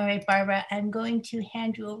 All right, Barbara, I'm going to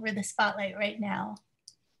hand you over the spotlight right now.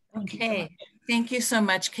 Okay, thank you so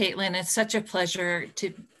much, Caitlin. It's such a pleasure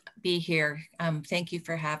to be here. Thank you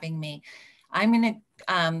for having me. I'm going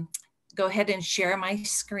to go ahead and share my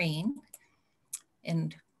screen.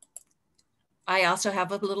 And I also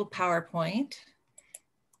have a little PowerPoint.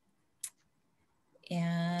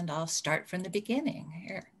 And I'll start from the beginning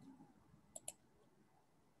here.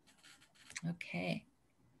 Okay.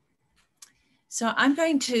 So I'm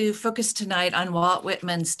going to focus tonight on Walt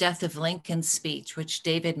Whitman's Death of Lincoln speech, which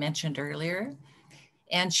David mentioned earlier,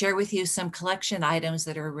 and share with you some collection items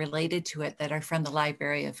that are related to it that are from the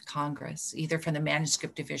Library of Congress, either from the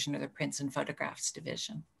Manuscript Division or the Prints and Photographs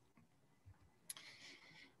Division.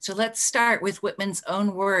 So let's start with Whitman's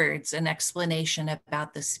own words and explanation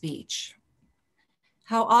about the speech.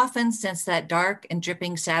 How often since that dark and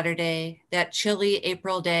dripping Saturday, that chilly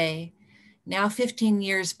April day, now 15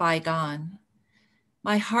 years bygone,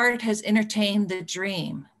 my heart has entertained the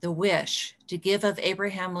dream, the wish to give of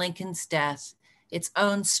Abraham Lincoln's death its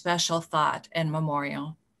own special thought and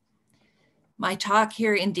memorial. My talk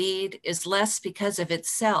here indeed is less because of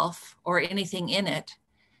itself or anything in it,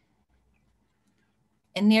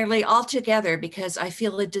 and nearly altogether because I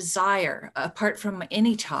feel a desire, apart from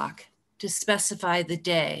any talk, to specify the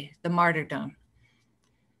day, the martyrdom.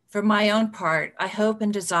 For my own part, I hope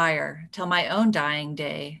and desire till my own dying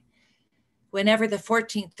day, whenever the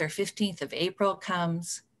 14th or 15th of April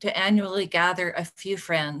comes, to annually gather a few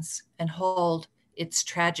friends and hold its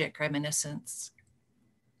tragic reminiscence.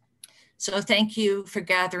 So thank you for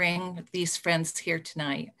gathering these friends here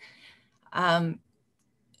tonight.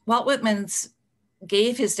 Walt Whitman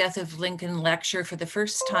gave his Death of Lincoln lecture for the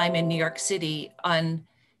first time in New York City on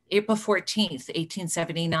April 14th,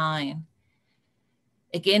 1879.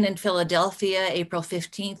 Again in Philadelphia, April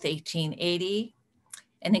 15th, 1880,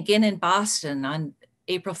 and again in Boston on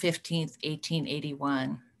April 15th,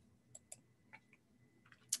 1881.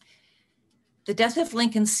 The Death of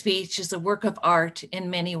Lincoln's speech is a work of art in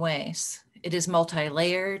many ways. It is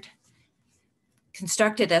multi-layered,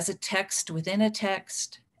 constructed as a text within a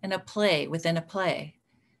text, and a play within a play,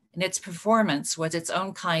 and its performance was its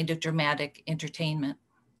own kind of dramatic entertainment.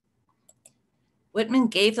 Whitman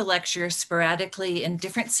gave the lecture sporadically in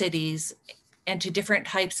different cities and to different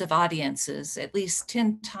types of audiences, at least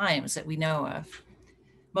 10 times that we know of,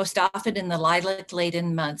 most often in the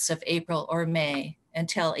lilac-laden months of April or May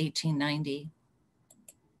until 1890.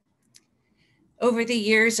 Over the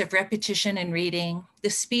years of repetition and reading, the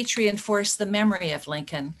speech reinforced the memory of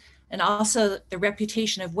Lincoln and also the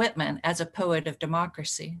reputation of Whitman as a poet of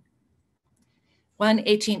democracy. One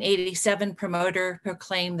 1887 promoter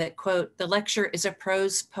proclaimed that, quote, "the lecture is a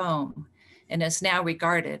prose poem and is now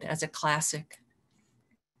regarded as a classic."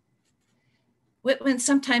 Whitman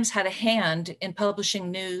sometimes had a hand in publishing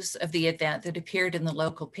news of the event that appeared in the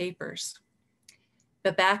local papers.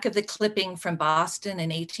 The back of the clipping from Boston in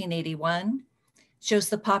 1881 shows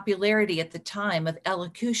the popularity at the time of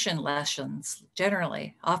elocution lessons,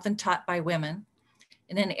 generally, often taught by women,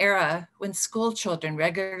 in an era when school children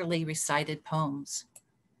regularly recited poems.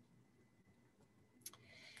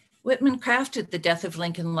 Whitman crafted the Death of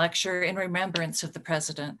Lincoln lecture in remembrance of the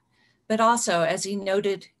president, but also, as he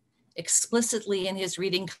noted explicitly in his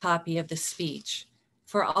reading copy of the speech,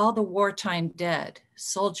 for all the wartime dead,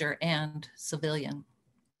 soldier and civilian.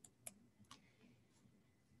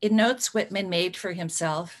 In notes Whitman made for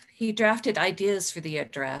himself, he drafted ideas for the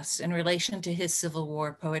address in relation to his Civil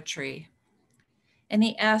War poetry. And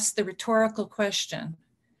he asked the rhetorical question,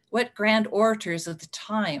 what grand orators of the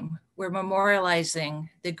time were memorializing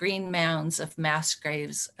the green mounds of mass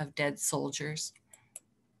graves of dead soldiers?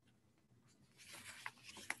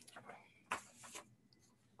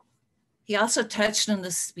 He also touched in the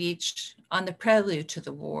speech on the prelude to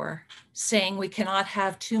the war, saying we cannot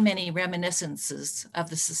have too many reminiscences of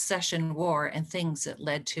the Secession War and things that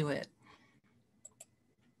led to it.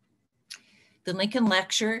 The Lincoln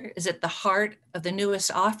Lecture is at the heart of the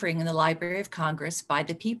newest offering in the Library of Congress by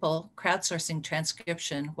the People crowdsourcing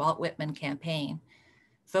transcription Walt Whitman campaign,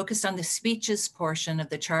 focused on the speeches portion of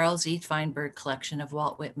the Charles E. Feinberg collection of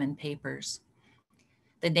Walt Whitman papers.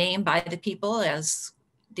 The name by the People, as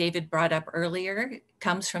David brought up earlier,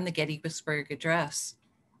 comes from the Gettysburg Address.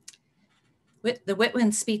 The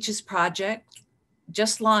Whitman Speeches Project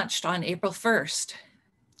just launched on April 1st.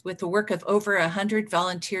 With the work of over 100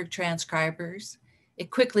 volunteer transcribers, it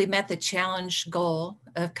quickly met the challenged goal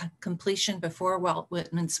of completion before Walt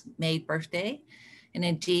Whitman's May birthday. And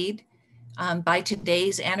indeed, by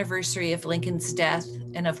today's anniversary of Lincoln's death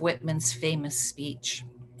and of Whitman's famous speech.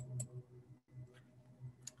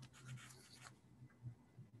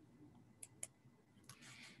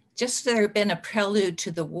 Just as there had been a prelude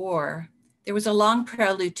to the war, there was a long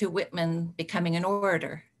prelude to Whitman becoming an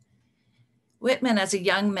orator. Whitman, as a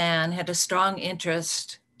young man, had a strong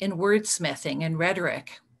interest in wordsmithing and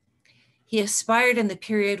rhetoric. He aspired in the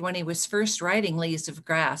period when he was first writing Leaves of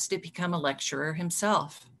Grass to become a lecturer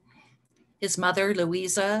himself. His mother,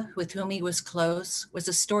 Louisa, with whom he was close, was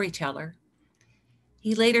a storyteller.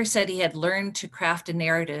 He later said he had learned to craft a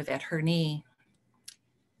narrative at her knee.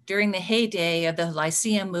 During the heyday of the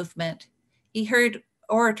Lyceum movement, he heard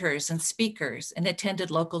orators and speakers and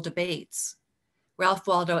attended local debates. Ralph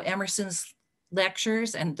Waldo Emerson's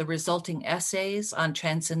lectures and the resulting essays on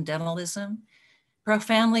transcendentalism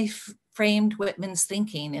profoundly framed Whitman's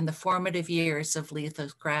thinking in the formative years of Leaves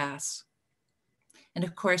of Grass. And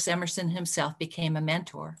of course, Emerson himself became a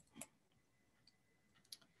mentor.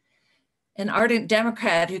 An ardent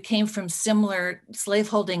Democrat who came from similar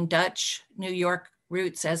slaveholding Dutch New York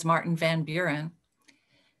roots as Martin Van Buren,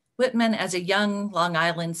 Whitman, as a young Long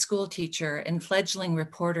Island school teacher and fledgling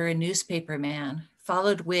reporter and newspaperman,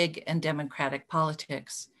 followed Whig and Democratic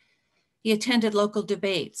politics. He attended local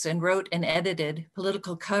debates and wrote and edited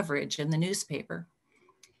political coverage in the newspaper.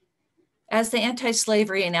 As the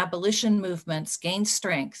anti-slavery and abolition movements gained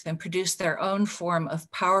strength and produced their own form of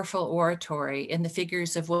powerful oratory in the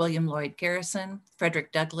figures of William Lloyd Garrison,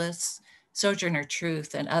 Frederick Douglass, Sojourner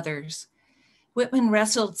Truth, and others, Whitman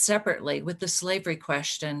wrestled separately with the slavery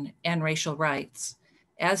question and racial rights,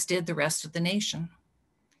 as did the rest of the nation.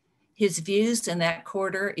 His views in that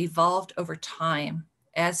quarter evolved over time,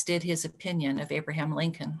 as did his opinion of Abraham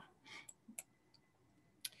Lincoln.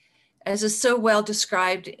 As is so well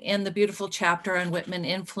described in the beautiful chapter on Whitman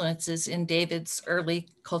influences in David's early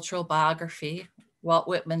cultural biography, Walt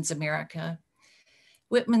Whitman's America,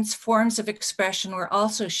 Whitman's forms of expression were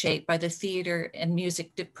also shaped by the theater and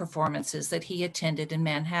music performances that he attended in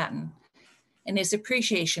Manhattan, and his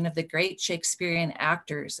appreciation of the great Shakespearean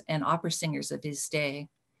actors and opera singers of his day,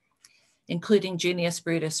 including Junius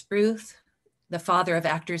Brutus Booth, the father of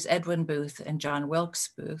actors Edwin Booth and John Wilkes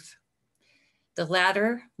Booth. The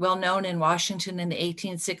latter, well known in Washington in the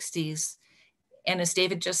 1860s, and as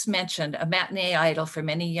David just mentioned, a matinee idol for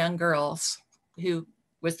many young girls, who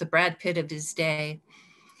was the Brad Pitt of his day,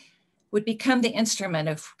 would become the instrument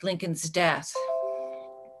of Lincoln's death.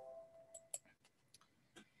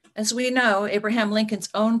 As we know, Abraham Lincoln's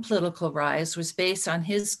own political rise was based on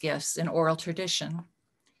his gifts in oral tradition.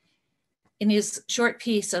 In his short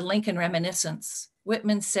piece, A Lincoln Reminiscence,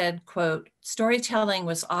 Whitman said, quote, "Storytelling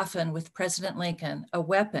was often with President Lincoln a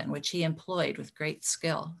weapon which he employed with great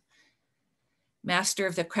skill. Master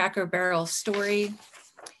of the Cracker Barrel story,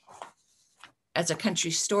 as a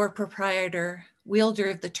country store proprietor, wielder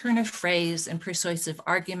of the turn of phrase and persuasive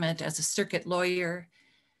argument as a circuit lawyer,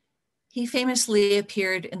 he famously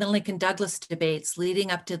appeared in the Lincoln-Douglas debates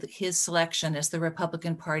leading up to his selection as the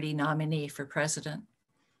Republican Party nominee for president.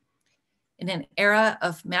 In an era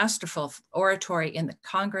of masterful oratory in the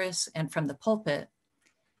Congress and from the pulpit,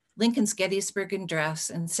 Lincoln's Gettysburg Address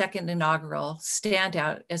and second inaugural stand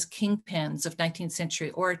out as kingpins of 19th century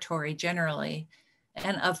oratory generally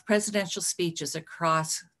and of presidential speeches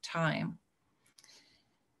across time.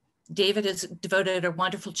 David has devoted a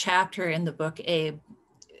wonderful chapter in the book, Abe,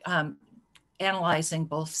 analyzing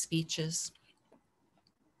both speeches.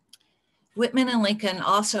 Whitman and Lincoln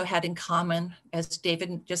also had in common, as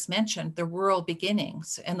David just mentioned, the rural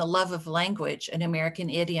beginnings and the love of language and American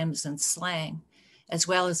idioms and slang, as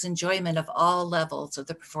well as enjoyment of all levels of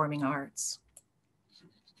the performing arts.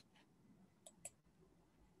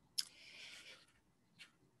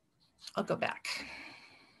 I'll go back.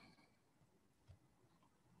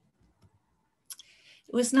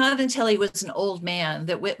 It was not until he was an old man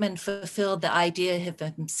that Whitman fulfilled the idea of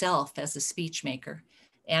himself as a speech maker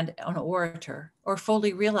and an orator, or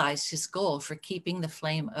fully realized his goal for keeping the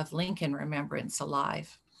flame of Lincoln remembrance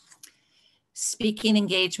alive. Speaking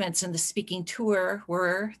engagements and the speaking tour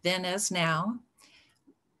were, then as now,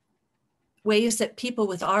 ways that people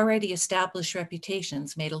with already established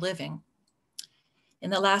reputations made a living. In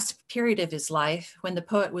the last period of his life, when the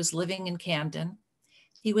poet was living in Camden,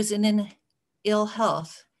 he was in ill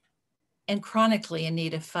health and chronically in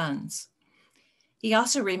need of funds. He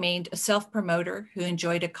also remained a self-promoter who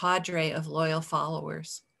enjoyed a cadre of loyal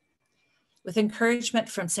followers. With encouragement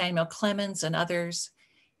from Samuel Clemens and others,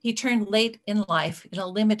 he turned late in life in a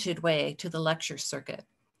limited way to the lecture circuit,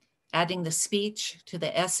 adding the speech to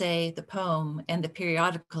the essay, the poem, and the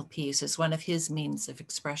periodical piece as one of his means of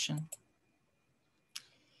expression.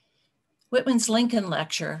 Whitman's Lincoln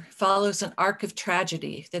lecture follows an arc of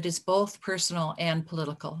tragedy that is both personal and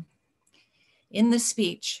political. In the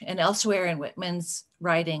speech and elsewhere in Whitman's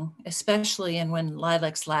writing, especially in When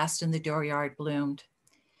Lilacs Last in the Dooryard Bloomed,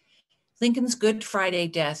 Lincoln's Good Friday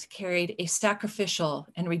death carried a sacrificial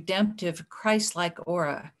and redemptive Christ-like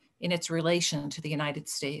aura in its relation to the United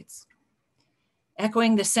States.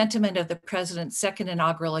 Echoing the sentiment of the president's second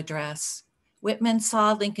inaugural address, Whitman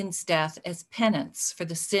saw Lincoln's death as penance for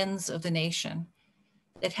the sins of the nation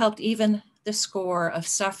that helped even the score of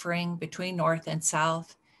suffering between North and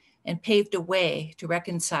South and paved a way to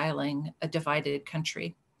reconciling a divided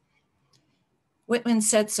country. Whitman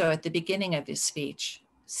said so at the beginning of his speech,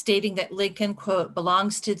 stating that Lincoln, quote,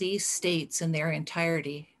 belongs to these states in their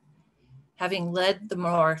entirety, having led the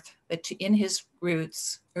North, but in his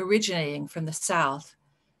roots originating from the South,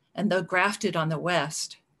 and though grafted on the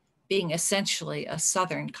West, being essentially a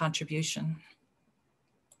Southern contribution.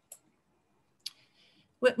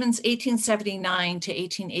 Whitman's 1879 to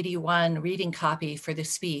 1881 reading copy for the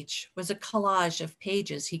speech was a collage of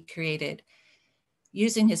pages he created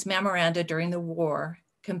using his memoranda during the war,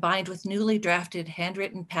 combined with newly drafted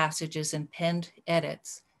handwritten passages and penned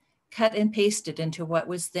edits, cut and pasted into what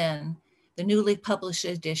was then the newly published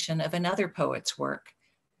edition of another poet's work,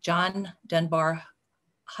 John Dunbar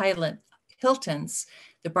Hilton's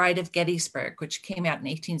The Bride of Gettysburg, which came out in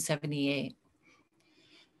 1878.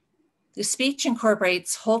 The speech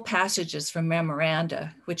incorporates whole passages from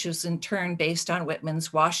memoranda, which was in turn based on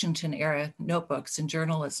Whitman's Washington-era notebooks and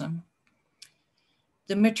journalism.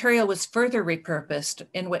 The material was further repurposed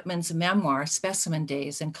in Whitman's memoir, Specimen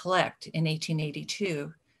Days and Collect in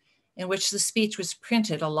 1882, in which the speech was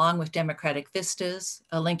printed along with Democratic Vistas,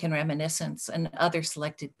 a Lincoln Reminiscence, and other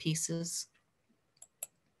selected pieces.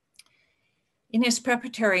 In his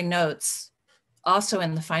preparatory notes, also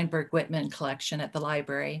in the Feinberg-Whitman collection at the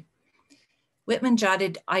library, Whitman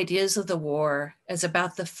jotted ideas of the war as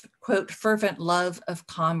about the, quote, fervent love of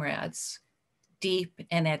comrades, deep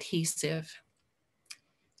and adhesive.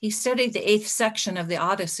 He studied the 8th section of the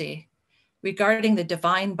Odyssey regarding the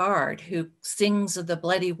divine bard who sings of the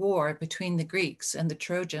bloody war between the Greeks and the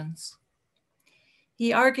Trojans.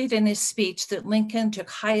 He argued in his speech that Lincoln took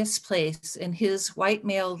highest place in his white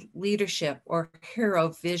male leadership or hero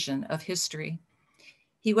vision of history.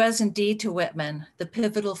 He was indeed to Whitman the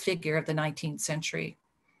pivotal figure of the 19th century.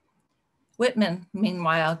 Whitman,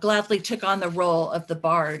 meanwhile, gladly took on the role of the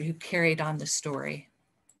bard who carried on the story.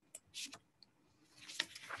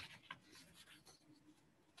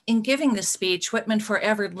 In giving the speech, Whitman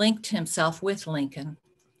forever linked himself with Lincoln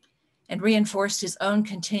and reinforced his own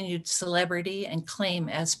continued celebrity and claim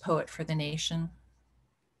as poet for the nation.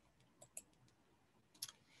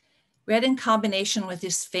 Read in combination with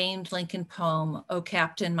his famed Lincoln poem, "O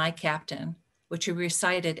Captain, My Captain," which he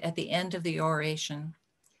recited at the end of the oration,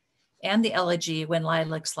 and the elegy, "When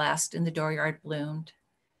Lilacs Last in the Dooryard Bloomed,"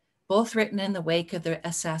 both written in the wake of the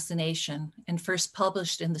assassination and first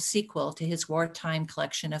published in the sequel to his wartime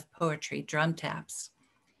collection of poetry, Drum Taps.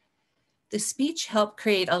 The speech helped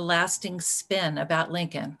create a lasting spin about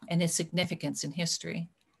Lincoln and his significance in history.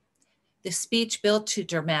 The speech built to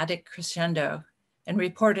dramatic crescendo and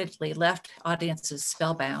reportedly left audiences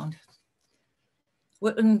spellbound.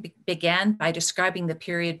 Whitman began by describing the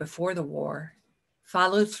period before the war,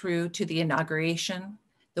 followed through to the inauguration,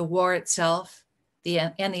 the war itself,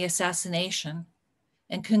 and the assassination,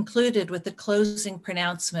 and concluded with the closing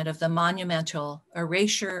pronouncement of the monumental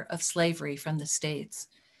erasure of slavery from the states,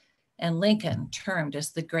 and Lincoln termed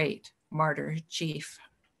as the great martyr chief.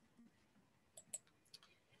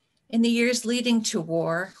 In the years leading to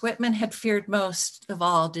war, Whitman had feared most of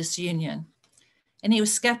all disunion, and he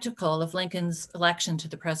was skeptical of Lincoln's election to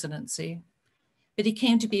the presidency, but he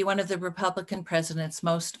came to be one of the Republican president's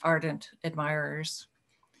most ardent admirers.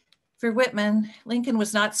 For Whitman, Lincoln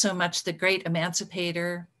was not so much the great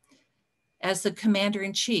emancipator as the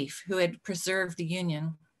commander-in-chief who had preserved the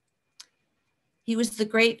Union. He was the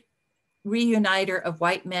great reuniter of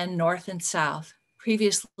white men north and south,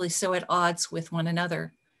 previously so at odds with one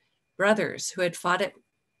another, brothers who had fought at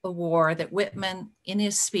a war that Whitman, in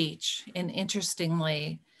his speech, and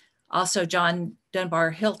interestingly, also John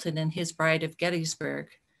Dunbar Hilton in his Bride of Gettysburg,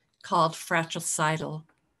 called fratricidal.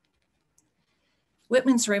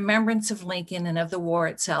 Whitman's remembrance of Lincoln and of the war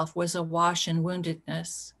itself was awash in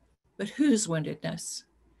woundedness, but whose woundedness?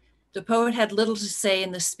 The poet had little to say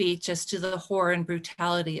in the speech as to the horror and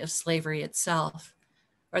brutality of slavery itself,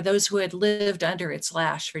 or those who had lived under its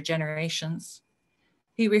lash for generations.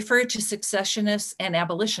 He referred to secessionists and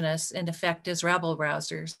abolitionists in effect as rabble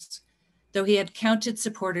rousers, though he had counted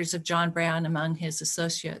supporters of John Brown among his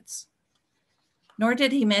associates. Nor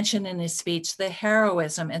did he mention in his speech the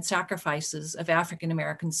heroism and sacrifices of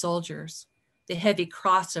African-American soldiers, the heavy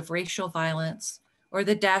cross of racial violence, or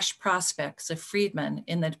the dashed prospects of freedmen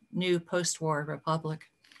in the new post-war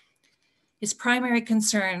republic. His primary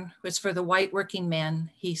concern was for the white working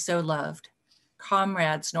men he so loved,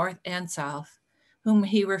 comrades north and south, whom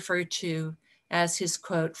he referred to as his,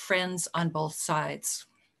 quote, friends on both sides.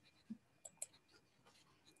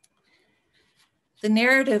 The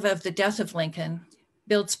narrative of the death of Lincoln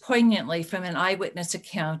builds poignantly from an eyewitness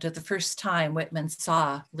account of the first time Whitman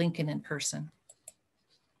saw Lincoln in person.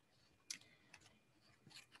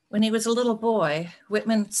 When he was a little boy,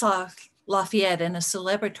 Whitman saw Lafayette in a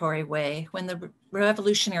celebratory way when the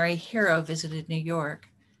revolutionary hero visited New York,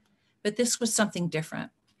 but this was something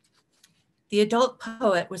different. The adult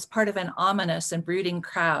poet was part of an ominous and brooding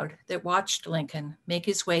crowd that watched Lincoln make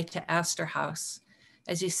his way to Astor House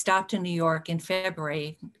as he stopped in New York in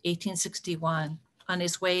February 1861 on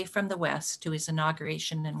his way from the West to his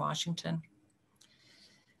inauguration in Washington.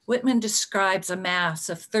 Whitman describes a mass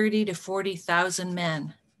of 30 to 40,000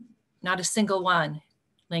 men, not a single one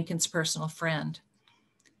Lincoln's personal friend.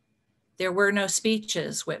 There were no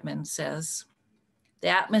speeches, Whitman says. The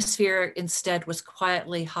atmosphere instead was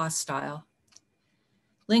quietly hostile.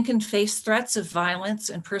 Lincoln faced threats of violence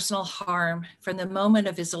and personal harm from the moment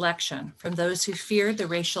of his election from those who feared the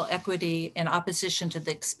racial equity and opposition to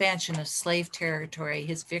the expansion of slave territory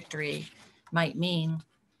his victory might mean.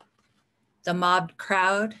 The mobbed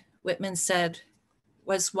crowd, Whitman said,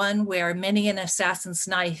 was one where many an assassin's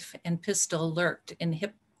knife and pistol lurked in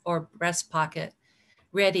hip or breast pocket,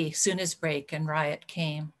 ready soon as break and riot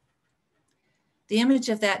came. The image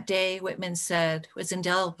of that day, Whitman said, was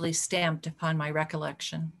indelibly stamped upon my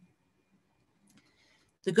recollection.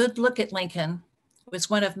 The good look at Lincoln was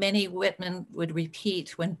one of many Whitman would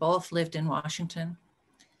repeat when both lived in Washington.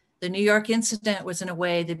 The New York incident was in a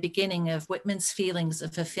way the beginning of Whitman's feelings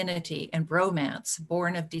of affinity and romance,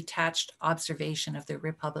 born of detached observation of the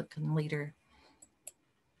Republican leader.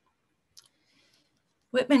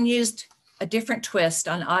 Whitman used a different twist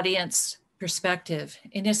on audience perspective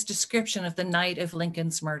in his description of the night of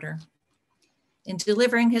Lincoln's murder. In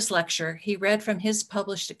delivering his lecture, he read from his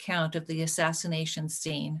published account of the assassination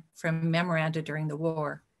scene from memoranda during the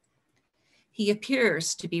war. He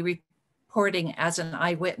appears to be reporting as an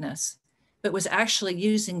eyewitness, but was actually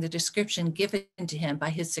using the description given to him by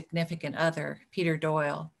his significant other, Peter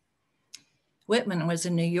Doyle. Whitman was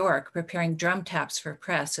in New York preparing drum taps for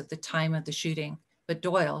press at the time of the shooting, but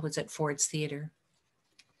Doyle was at Ford's Theater.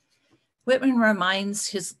 Whitman reminds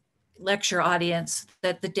his lecture audience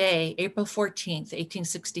that the day, April 14th,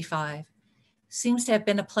 1865, seems to have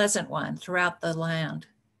been a pleasant one throughout the land.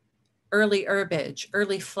 Early herbage,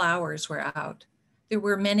 early flowers were out. There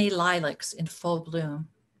were many lilacs in full bloom.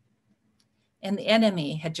 And the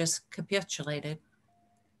enemy had just capitulated.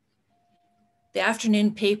 The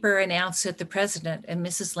afternoon paper announced that the president and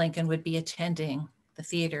Mrs. Lincoln would be attending the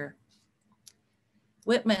theater.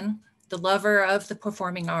 Whitman, the lover of the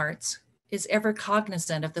performing arts, is ever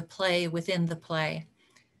cognizant of the play within the play.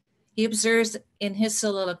 He observes in his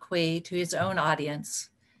soliloquy to his own audience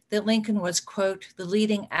that Lincoln was, quote, the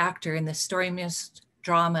leading actor in the stormiest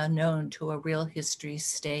drama known to a real history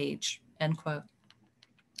stage, end quote.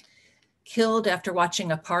 Killed after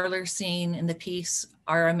watching a parlor scene in the piece,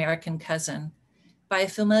 Our American Cousin, by a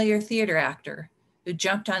familiar theater actor who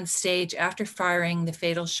jumped on stage after firing the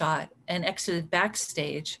fatal shot and exited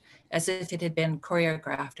backstage as if it had been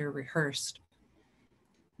choreographed or rehearsed.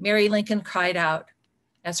 Mary Lincoln cried out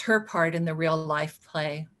as her part in the real life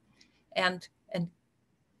play, and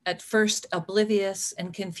at first oblivious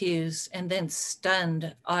and confused, and then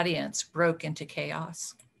stunned audience broke into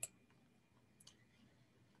chaos.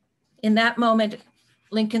 In that moment,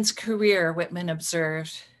 Lincoln's career, Whitman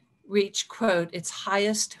observed, reached, quote, its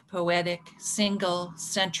highest poetic, single,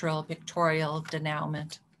 central pictorial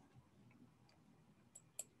denouement.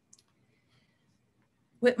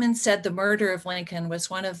 Whitman said the murder of Lincoln was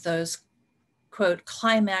one of those, quote,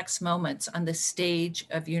 climax moments on the stage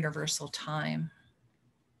of universal time.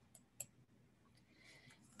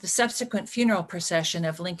 The subsequent funeral procession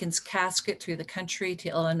of Lincoln's casket through the country to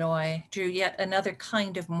Illinois drew yet another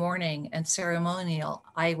kind of mourning and ceremonial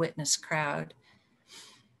eyewitness crowd,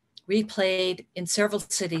 replayed in several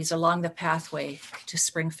cities along the pathway to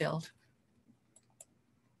Springfield.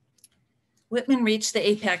 Whitman reached the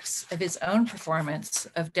apex of his own performance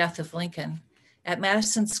of Death of Lincoln at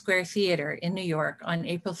Madison Square Theater in New York on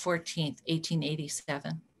April 14th,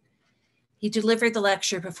 1887. He delivered the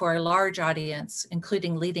lecture before a large audience,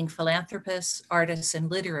 including leading philanthropists, artists, and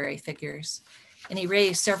literary figures, and he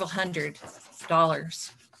raised several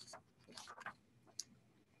 $100s.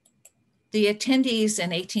 The attendees in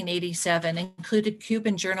 1887 included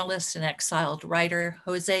Cuban journalist and exiled writer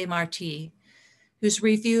Jose Marti, whose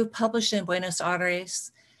review published in Buenos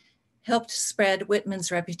Aires helped spread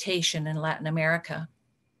Whitman's reputation in Latin America.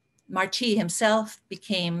 Marti himself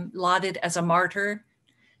became lauded as a martyr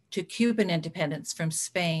to Cuban independence from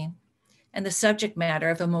Spain, and the subject matter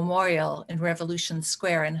of a memorial in Revolution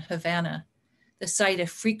Square in Havana, the site of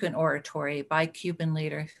frequent oratory by Cuban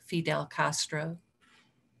leader Fidel Castro.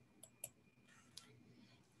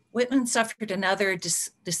 Whitman suffered another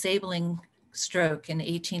disabling stroke in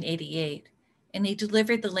 1888, and he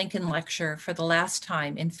delivered the Lincoln Lecture for the last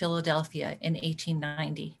time in Philadelphia in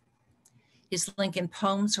 1890. His Lincoln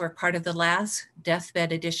poems were part of the last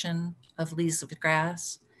deathbed edition of Leaves of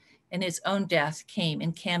Grass, and his own death came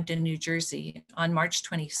in Camden, New Jersey on March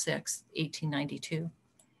 26, 1892.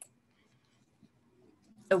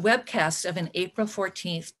 A webcast of an April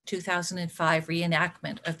 14, 2005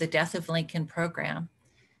 reenactment of the Death of Lincoln program,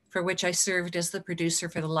 for which I served as the producer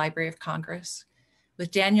for the Library of Congress,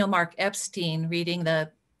 with Daniel Mark Epstein reading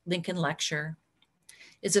the Lincoln Lecture,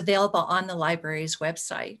 is available on the library's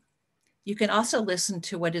website. You can also listen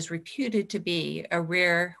to what is reputed to be a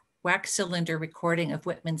rare wax cylinder recording of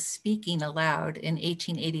Whitman speaking aloud in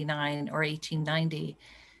 1889 or 1890,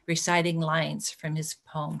 reciting lines from his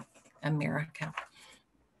poem, America.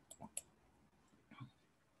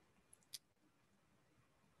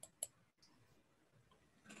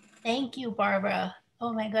 Thank you, Barbara.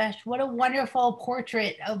 Oh my gosh, what a wonderful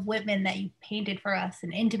portrait of Whitman that you painted for us,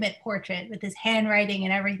 an intimate portrait with his handwriting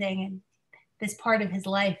and everything, and this part of his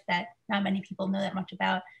life that not many people know that much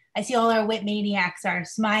about. I see all our Whitmaniacs are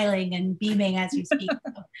smiling and beaming as you speak.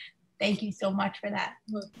 So thank you so much for that.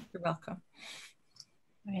 You're welcome.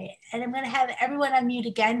 All right, and I'm going to have everyone unmute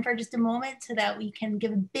again for just a moment so that we can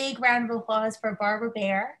give a big round of applause for Barbara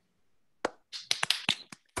Bair.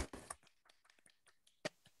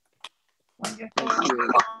 Wonderful.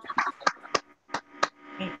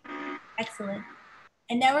 Great. Excellent.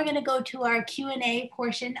 And now we're going to go to our Q&A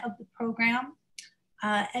portion of the program.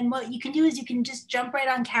 And what you can do is you can just jump right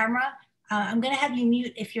on camera. I'm going to have you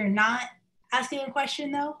mute if you're not asking a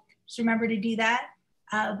question, though. Just remember to do that.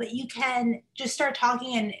 But you can just start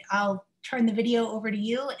talking and I'll turn the video over to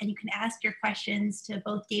you and you can ask your questions to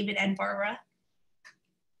both David and Barbara.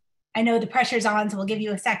 I know the pressure's on, so we'll give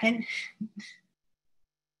you a second.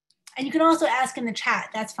 And you can also ask in the chat,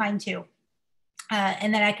 that's fine too.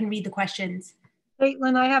 And then I can read the questions.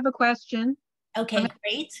 Caitlin, I have a question. Okay,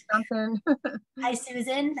 great. Something. Hi,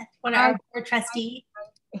 Susan, one of our board trustee.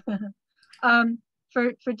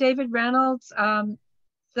 For David Reynolds,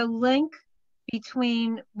 the link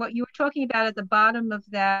between what you were talking about at the bottom of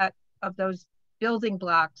that, of those building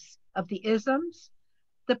blocks of the isms,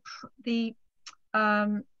 the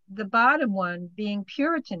bottom one being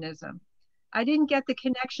Puritanism. I didn't get the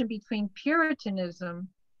connection between Puritanism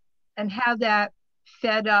and how that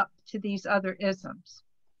fed up to these other isms,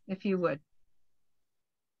 if you would.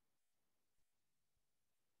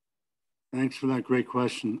 Thanks for that great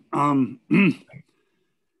question.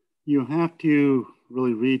 You have to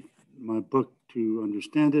really read my book to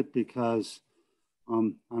understand it because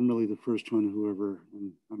I'm really the first one who ever,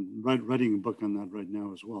 I'm writing a book on that right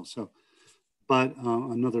now as well. So, but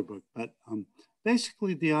another book, but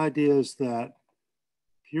basically the idea is that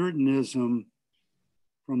Puritanism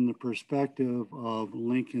from the perspective of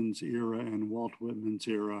Lincoln's era and Walt Whitman's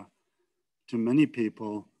era, to many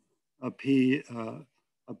people, appeared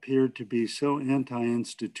to be so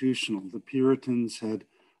anti-institutional. The Puritans had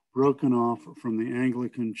broken off from the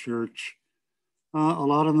Anglican Church. A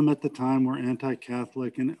lot of them at the time were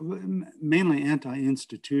anti-Catholic and mainly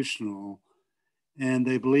anti-institutional. And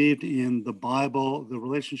they believed in the Bible, the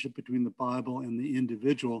relationship between the Bible and the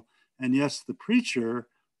individual. And yes, the preacher,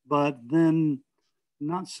 but then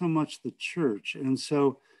not so much the church. And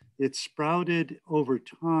so it sprouted over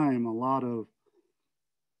time a lot of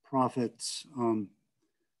prophets.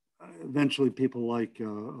 Eventually people like,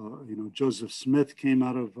 Joseph Smith came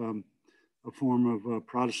out of a form of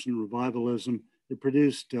Protestant revivalism. It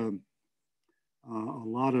produced a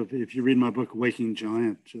lot of, if you read my book, Waking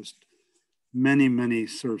Giant, just many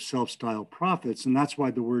sort of self-styled prophets. And that's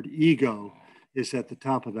why the word ego is at the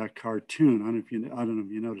top of that cartoon. I don't know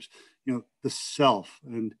if you noticed, the self.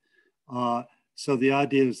 And so the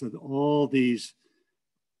idea is that all these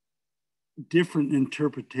different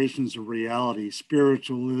interpretations of reality,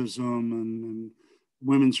 spiritualism and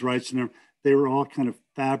women's rights, and they were all kind of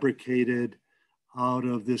fabricated out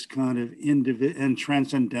of this kind of and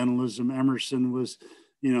transcendentalism. Emerson was,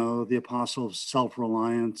 the apostle of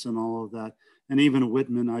self-reliance and all of that. And even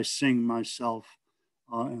Whitman, I sing myself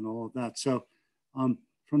and all of that. So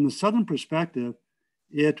from the Southern perspective,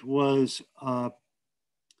 it was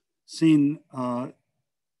seen,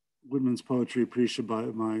 Whitman's poetry appreciated by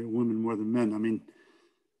women more than men. I mean,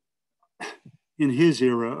 in his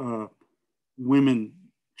era, women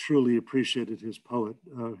truly appreciated his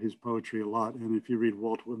poetry a lot. And if you read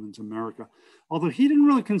Walt Whitman's America, although he didn't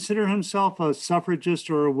really consider himself a suffragist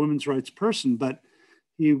or a women's rights person, but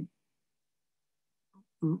he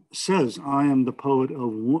says, I am the poet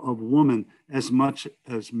of woman as much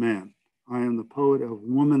as man. I am the poet of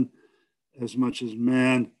woman as much as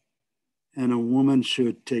man. And a woman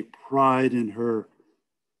should take pride in her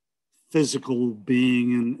physical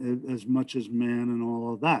being and as much as man and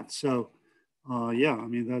all of that. So yeah, I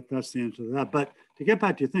mean, that's the answer to that. But to get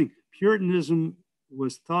back to your thing, Puritanism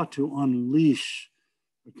was thought to unleash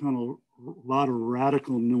a kind of lot of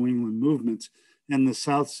radical New England movements. And the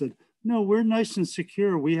South said, no, we're nice and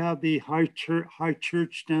secure. We have the high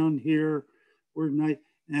church down here. We're nice.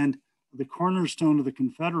 And the cornerstone of the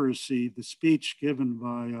Confederacy, the speech given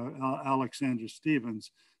by Alexander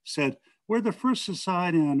Stephens, said, we're the first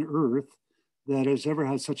society on earth that has ever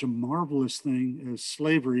had such a marvelous thing as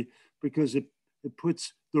slavery, because it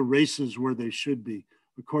puts the races where they should be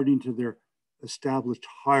according to their established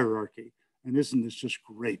hierarchy. And isn't this just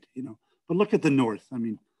great, But look at the North. I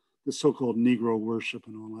mean, the so-called Negro worship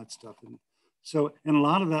and all that stuff. And so, and a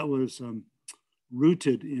lot of that was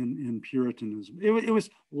rooted in Puritanism. It was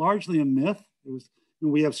largely a myth. It was,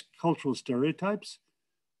 we have cultural stereotypes,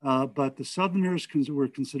 but the Southerners were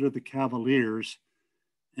considered the Cavaliers,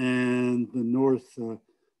 and the North,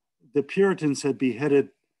 the Puritans had beheaded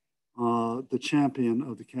the champion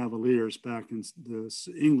of the Cavaliers back in the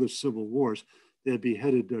English Civil Wars. They had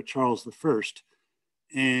beheaded Charles I,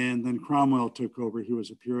 and then Cromwell took over. He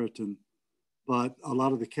was a Puritan. But a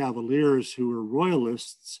lot of the Cavaliers who were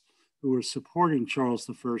royalists, who were supporting Charles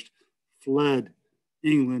I, fled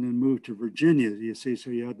England and moved to Virginia. You see,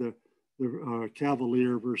 so you had the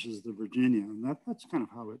Cavalier versus the Virginia, and that's kind of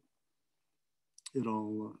how it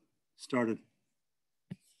all started.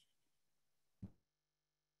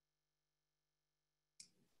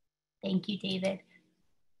 Thank you, David.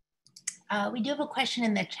 We do have a question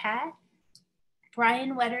in the chat.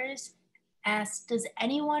 Brian Wetters asks, does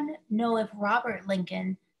anyone know if Robert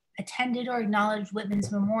Lincoln attended or acknowledged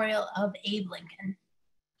Whitman's memorial of Abe Lincoln?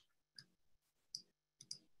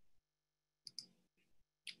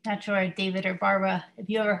 Not sure, David or Barbara, if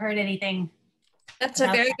you ever heard anything. That's a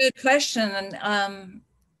very good question. And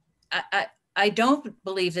I don't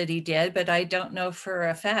believe that he did, but I don't know for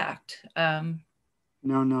a fact.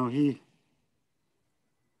 No, he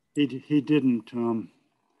didn't.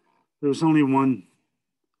 There was only one,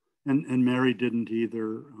 and Mary didn't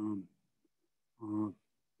either. No,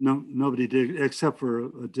 nobody did, except for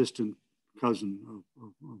a distant cousin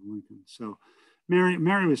of Lincoln. So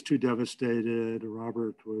Mary was too devastated.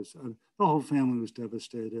 Robert was, the whole family was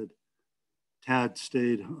devastated. Tad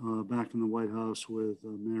stayed back in the White House with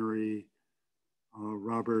Mary.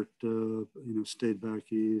 Robert, stayed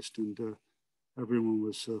back east, and everyone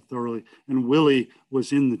was thoroughly. And Willie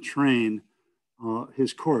was in the train.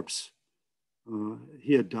 His corpse,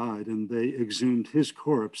 he had died, and they exhumed his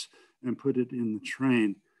corpse and put it in the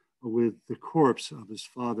train with the corpse of his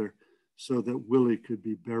father, so that Willie could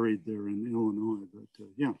be buried there in Illinois. But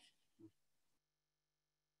yeah.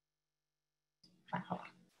 Wow.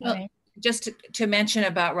 Well, right. Just to mention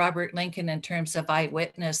about Robert Lincoln in terms of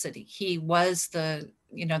eyewitness, that he was the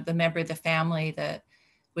member of the family that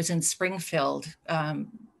was in Springfield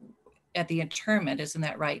at the interment. Isn't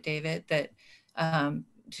that right, David? That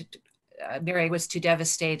Mary was too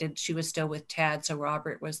devastated. She was still with Tad, so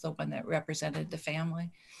Robert was the one that represented the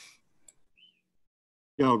family.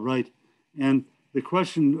 Yeah, right. And the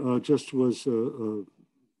question just was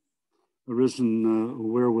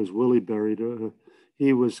arisen, where was Willie buried?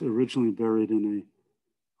 He was originally buried in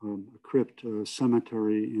a crypt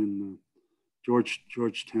cemetery in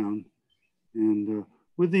Georgetown, and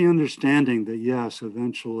with the understanding that yes,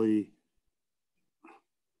 eventually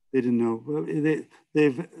they didn't know.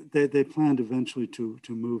 They planned eventually to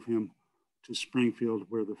move him to Springfield,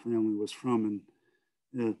 where the family was from,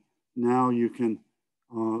 and now you can.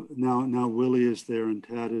 Now Willie is there, and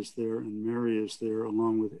Tad is there, and Mary is there,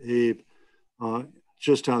 along with Abe,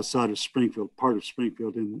 just outside of Springfield, part of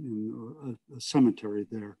Springfield, in a cemetery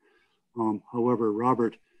there. However,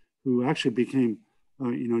 Robert, who actually became,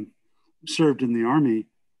 served in the Army,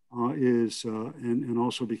 and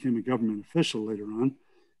also became a government official later on,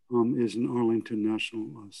 is in Arlington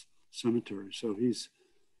National Cemetery. So he's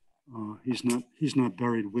not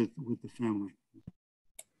buried with the family.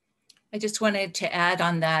 I just wanted to add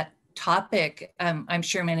on that topic. I'm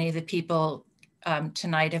sure many of the people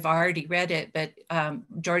tonight have already read it, but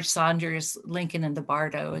George Saunders' Lincoln in the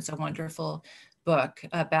Bardo is a wonderful book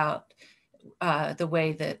about the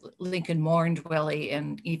way that Lincoln mourned Willie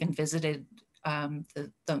and even visited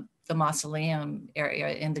the mausoleum area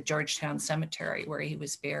in the Georgetown Cemetery where he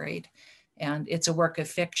was buried. And it's a work of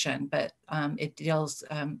fiction, but it deals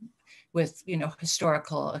with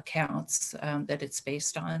historical accounts that it's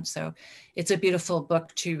based on. So it's a beautiful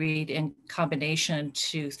book to read in combination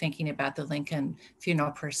to thinking about the Lincoln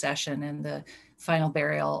funeral procession and the final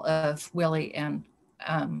burial of Willie and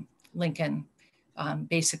Lincoln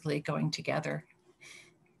basically going together.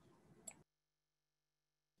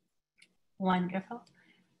 Wonderful.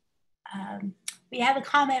 We have a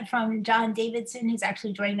comment from John Davidson, who's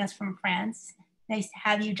actually joining us from France. Nice to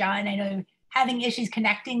have you, John. I know you're having issues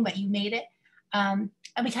connecting, but you made it. And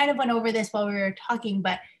we kind of went over this while we were talking,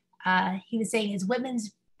 but he was saying, is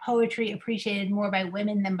Whitman's poetry appreciated more by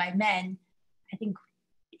women than by men? I think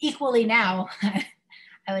equally now,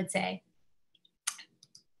 I would say.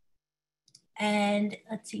 And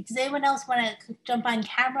let's see, does anyone else want to jump on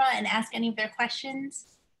camera and ask any of their questions?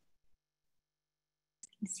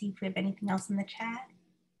 Let's see if we have anything else in the chat.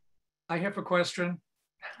 I have a question.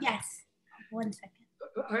 Yes, 1 second.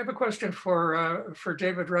 I have a question for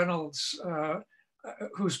David Reynolds,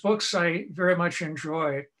 whose books I very much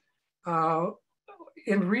enjoy.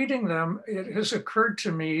 In reading them, it has occurred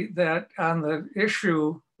to me that on the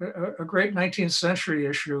issue, a great 19th century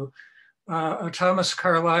issue, Thomas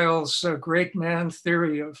Carlyle's great man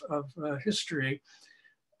theory of history,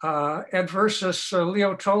 and versus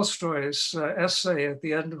Leo Tolstoy's essay at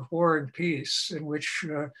the end of War and Peace, in which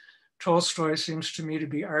Tolstoy seems to me to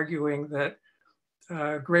be arguing that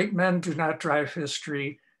great men do not drive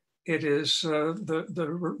history. It is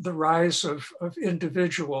the rise of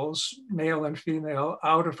individuals, male and female,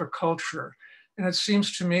 out of a culture. And it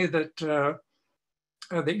seems to me that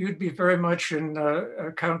that you'd be very much in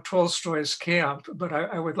Count Tolstoy's camp, but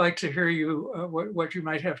I would like to hear you, what you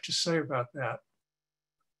might have to say about that.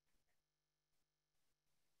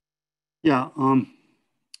 Yeah,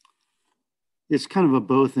 it's kind of a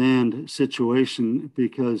both and situation,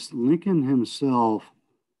 because Lincoln himself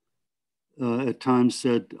at times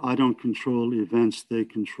said, I don't control events, they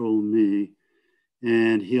control me.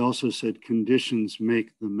 And he also said, conditions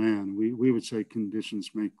make the man. We would say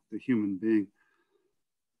conditions make the human being.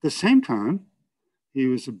 At the same time, he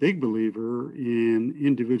was a big believer in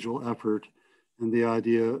individual effort and the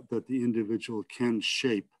idea that the individual can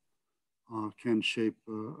shape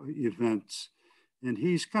events. And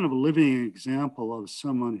he's kind of a living example of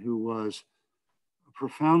someone who was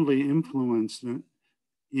profoundly influenced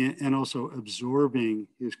and also absorbing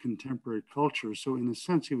his contemporary culture. So in a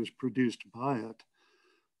sense, he was produced by it.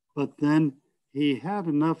 But then he had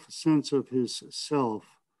enough sense of his self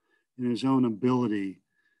and his own ability.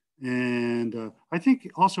 And I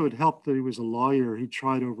think also it helped that he was a lawyer. He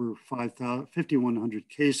tried over 5,100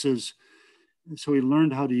 cases. So he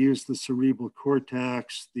learned how to use the cerebral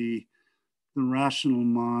cortex, the rational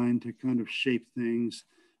mind to kind of shape things.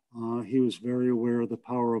 He was very aware of the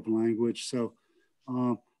power of language. So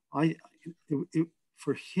for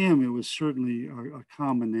him, it was certainly a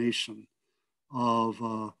combination of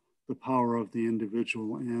the power of the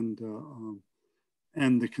individual and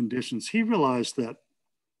the conditions. He realized that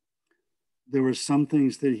there were some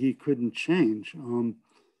things that he couldn't change.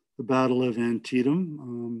 The Battle of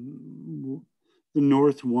Antietam, the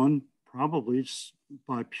North won probably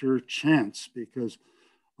by pure chance, because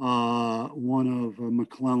one of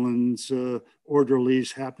McClellan's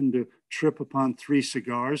orderlies happened to trip upon 3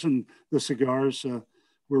 cigars, and the cigars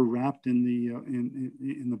were wrapped in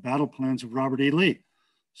the battle plans of Robert E. Lee.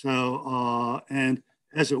 So, and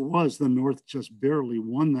as it was, the North just barely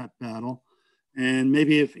won that battle. And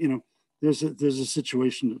maybe if, there's a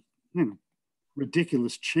situation of,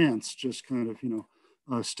 ridiculous chance just kind of,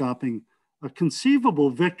 stopping a conceivable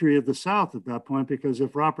victory of the South at that point, because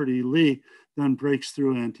if Robert E. Lee then breaks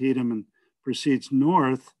through Antietam and proceeds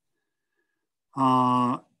north,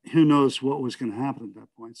 who knows what was going to happen at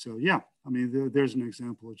that point. So yeah, I mean, there's an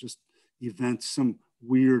example of just events, some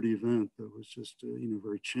weird event that was just,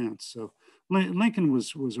 very chance. So Lincoln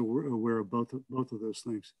was aware of both of those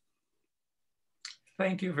things.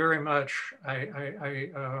 Thank you very much.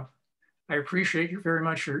 I appreciate you very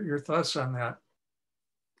much, your thoughts on that.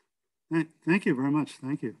 Thank you very much.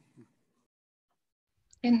 Thank you.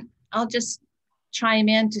 And I'll just chime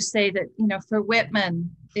in to say that, for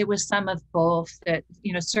Whitman, it was some of both. That,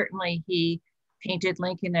 certainly he painted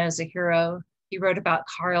Lincoln as a hero. He wrote about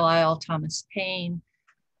Carlyle, Thomas Paine,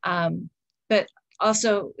 but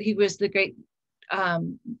also he was the great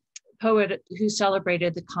poet who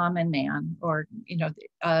celebrated the common man, or,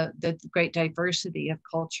 the great diversity of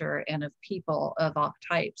culture and of people of all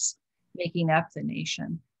types making up the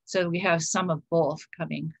nation. So we have some of both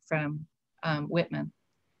coming from Whitman.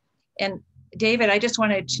 And David, I just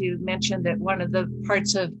wanted to mention that one of the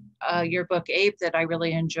parts of your book, Abe, that I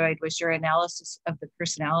really enjoyed was your analysis of the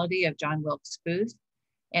personality of John Wilkes Booth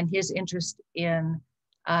and his interest in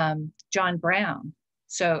John Brown.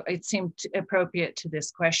 So it seemed appropriate to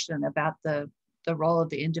this question about the role of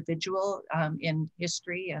the individual in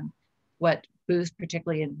history and what Booth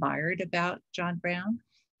particularly admired about John Brown.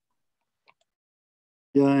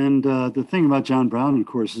 Yeah, and the thing about John Brown, of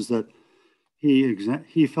course, is that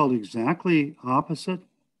he felt exactly opposite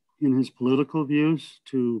in his political views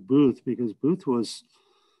to Booth, because Booth was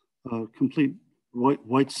a complete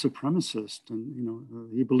white supremacist,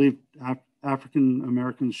 and he believed African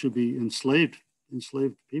Americans should be enslaved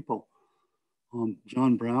people.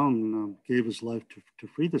 John Brown gave his life to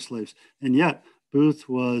free the slaves, and yet Booth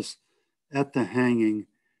was at the hanging,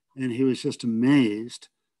 and he was just amazed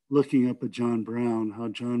looking up at John Brown, how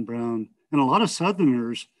John Brown, and a lot of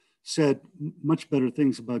Southerners said much better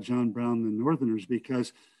things about John Brown than Northerners,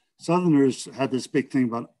 because Southerners had this big thing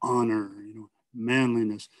about honor,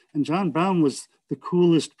 manliness. And John Brown was the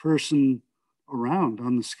coolest person around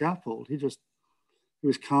on the scaffold. He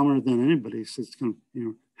was calmer than anybody. He says,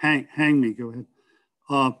 hang me, go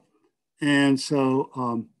ahead. And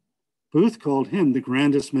so Booth called him the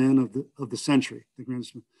grandest man of the century, the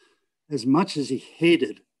grandest man. As much as he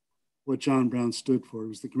hated what John Brown stood for, he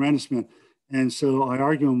was the grandest man. And so I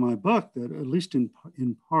argue in my book that, at least in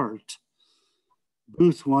part,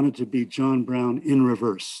 Booth wanted to be John Brown in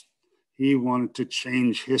reverse. He wanted to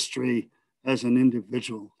change history as an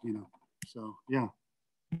individual, you know. So, yeah.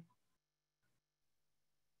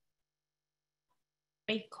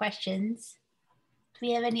 Great questions. Do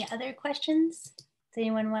we have any other questions? Does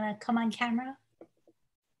anyone want to come on camera?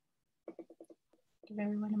 Give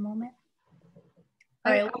everyone a moment.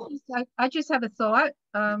 All right. I just have a thought.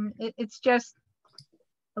 It's just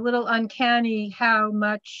a little uncanny how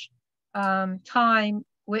much time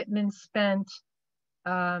Whitman spent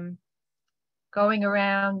going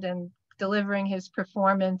around and delivering his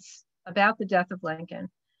performance about the death of Lincoln.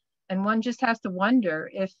 And one just has to wonder,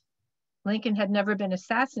 if Lincoln had never been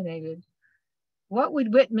assassinated, what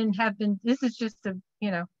would Whitman have been? This is just to,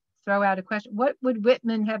 you know, throw out a question. What would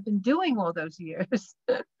Whitman have been doing all those years?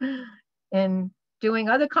 And doing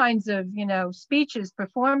other kinds of, you know, speeches,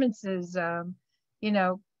 performances, you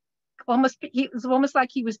know, it was almost like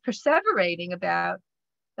he was perseverating about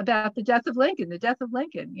the death of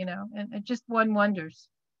Lincoln, you know, and just one wonders.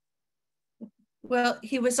 Well,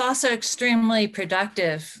 he was also extremely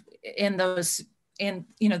productive in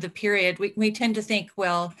you know, the period. We tend to think,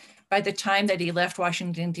 well, by the time that he left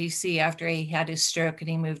Washington, D.C., after he had his stroke and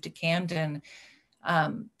he moved to Camden,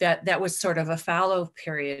 that was sort of a fallow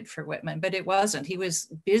period for Whitman, but it wasn't. He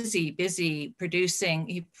was busy producing.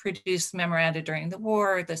 He produced memoranda during the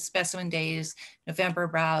war, the Specimen Days, November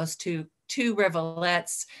Browse, two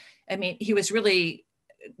rivalettes. I mean, he was really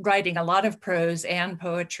writing a lot of prose and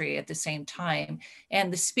poetry at the same time.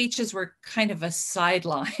 And the speeches were kind of a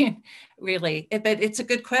sideline, really. But it's a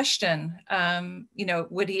good question. You know,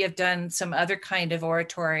 would he have done some other kind of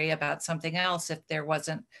oratory about something else if there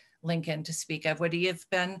wasn't Lincoln to speak of? Would he have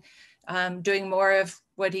been doing more of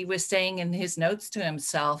what he was saying in his notes to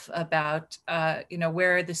himself about, you know,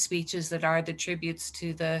 where are the speeches that are the tributes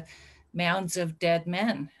to the mounds of dead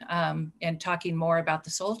men, and talking more about the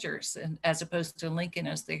soldiers, and as opposed to Lincoln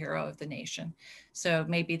as the hero of the nation. So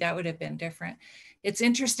maybe that would have been different. It's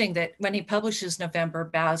interesting that when he publishes November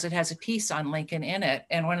Boughs, it has a piece on Lincoln in it.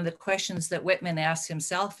 And one of the questions that Whitman asks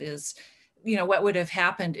himself is, you know, what would have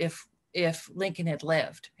happened if Lincoln had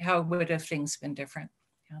lived? How would have things been different?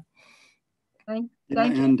 Yeah. Thank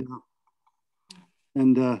you.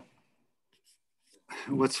 And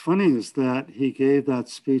what's funny is that he gave that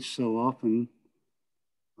speech so often,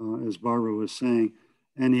 as Barbara was saying,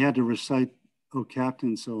 and he had to recite "Oh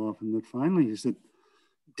Captain" so often that finally he said,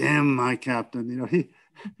 "Damn my captain." You know, he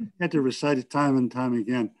had to recite it time and time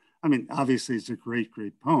again. I mean, obviously it's a great,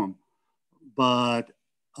 great poem, but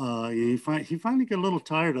he finally got a little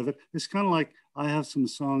tired of it. It's kind of like, I have some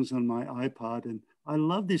songs on my iPod and I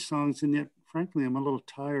love these songs, and yet frankly, I'm a little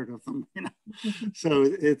tired of them, you know. So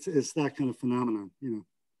it's that kind of phenomenon, you know.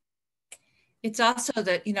 It's also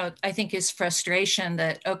that, you know, I think his frustration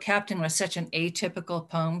that "Oh Captain" was such an atypical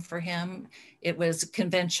poem for him. It was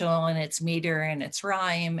conventional in its meter and its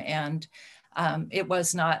rhyme, and it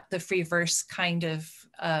was not the free verse kind of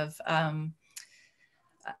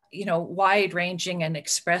you know, wide-ranging and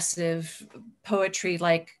expressive poetry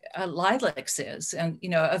like Lilacs is. And, you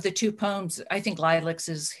know, of the two poems, I think Lilacs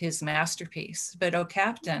is his masterpiece. But "Oh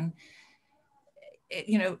Captain,"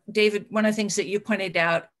 you know, David, one of the things that you pointed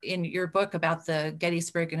out in your book about the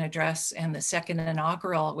Gettysburg Address and the second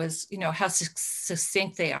inaugural was, you know, how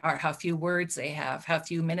succinct they are, how few words they have, how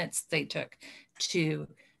few minutes they took to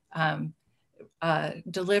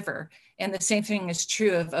deliver. And the same thing is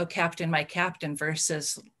true of "Oh Captain, my Captain"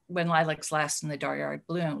 versus "When Lilacs Last in the Dooryard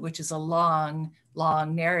Bloom," which is a long,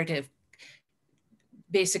 long narrative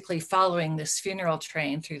basically following this funeral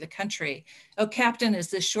train through the country. "Oh Captain"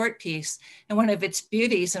 is this short piece, and one of its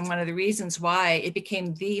beauties and one of the reasons why it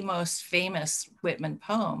became the most famous Whitman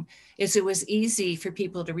poem is it was easy for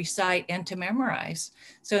people to recite and to memorize.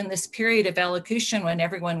 So in this period of elocution, when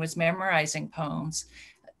everyone was memorizing poems,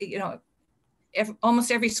 you know,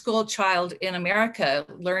 almost every school child in America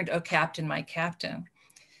learned "Oh Captain, my Captain."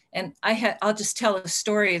 And I'll just tell a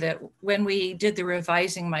story that when we did the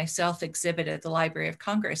Revising Myself exhibit at the Library of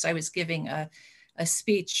Congress, I was giving a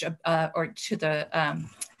speech or to the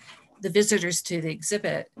visitors to the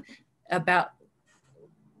exhibit about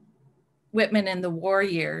Whitman in the war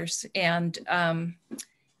years. And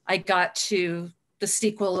I got to the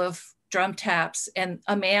sequel of Drum Taps, and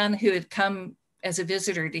a man who had come as a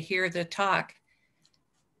visitor to hear the talk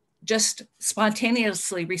just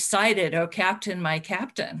spontaneously recited "Oh Captain, my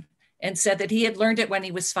Captain," and said that he had learned it when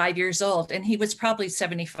he was 5 years old. And he was probably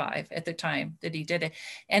 75 at the time that he did it.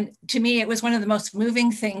 And to me, it was one of the most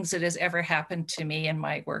moving things that has ever happened to me in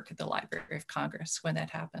my work at the Library of Congress when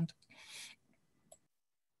that happened.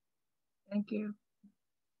 Thank you.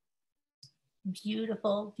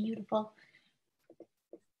 Beautiful, beautiful.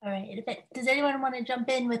 All right, does anyone want to jump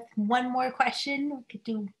in with one more question? We could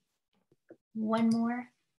do One more?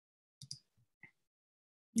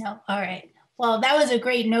 No, all right. Well, that was a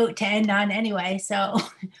great note to end on anyway, so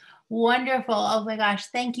wonderful. Oh my gosh,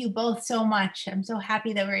 thank you both so much. I'm so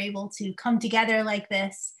happy that we're able to come together like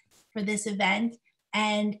this for this event.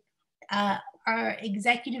 And our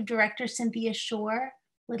executive director, Cynthia Shore,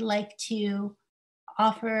 would like to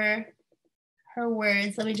offer her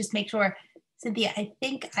words. Let me just make sure. Cynthia, I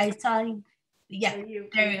think I saw you. Yeah,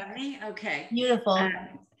 there you me? Okay. Beautiful.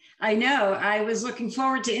 I know. I was looking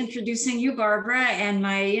forward to introducing you, Barbara, and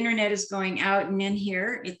my internet is going out and in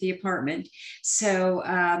here at the apartment. So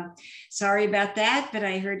sorry about that, but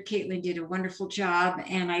I heard Caitlin did a wonderful job,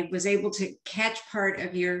 and I was able to catch part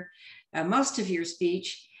of your, most of your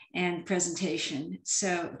speech and presentation.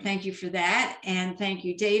 So thank you for that. And thank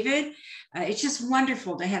you, David. It's just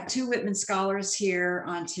wonderful to have two Whitman scholars here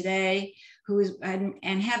on today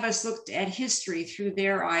and have us looked at history through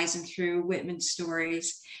their eyes and through Whitman's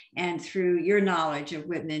stories and through your knowledge of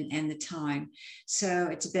Whitman and the time. So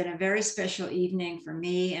it's been a very special evening for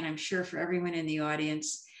me, and I'm sure for everyone in the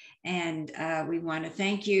audience. And we want to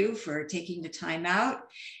thank you for taking the time out.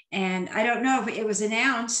 And I don't know if it was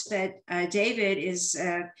announced, but David is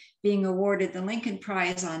being awarded the Lincoln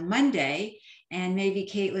Prize on Monday. And maybe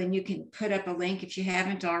Caitlin, you can put up a link if you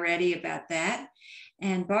haven't already about that.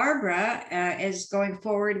 And Barbara is going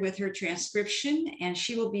forward with her transcription, and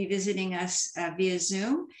she will be visiting us via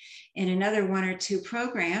Zoom in another 1 or 2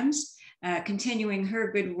 programs, continuing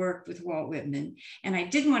her good work with Walt Whitman. And I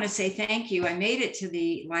did want to say thank you. I made it to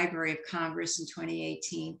the Library of Congress in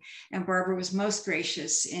 2018, and Barbara was most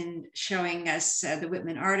gracious in showing us the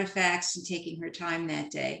Whitman artifacts and taking her time that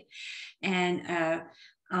day. And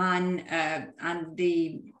on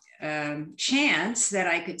the chance that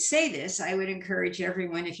I could say this, I would encourage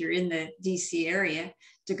everyone, if you're in the DC area,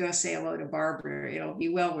 to go say hello to Barbara. It'll be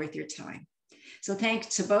well worth your time. So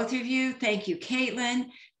thanks to both of you. Thank you, Caitlin.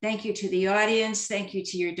 Thank you to the audience. Thank you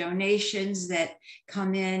to your donations that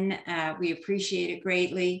come in. We appreciate it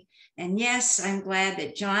greatly. And yes, I'm glad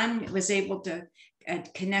that John was able to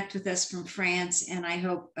connect with us from France. And I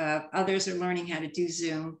hope others are learning how to do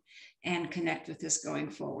Zoom and connect with us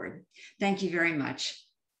going forward. Thank you very much.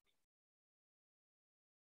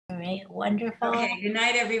 All right, wonderful. Okay, good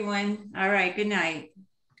night, everyone. All right, good night.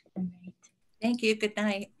 All right. Thank you, good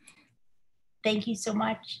night. Thank you so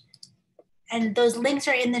much. And those links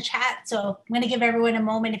are in the chat, so I'm gonna give everyone a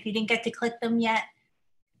moment. If you didn't get to click them yet,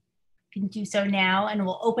 you can do so now, and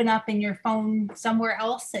we'll open up in your phone somewhere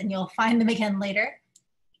else and you'll find them again later.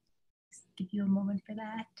 Just give you a moment for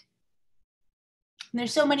that. And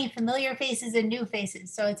there's so many familiar faces and new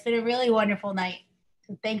faces, so it's been a really wonderful night.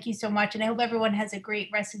 So thank you so much, and I hope everyone has a great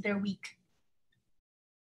rest of their week.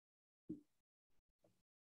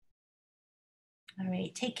 All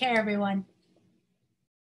right, take care, everyone.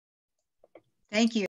 Thank you.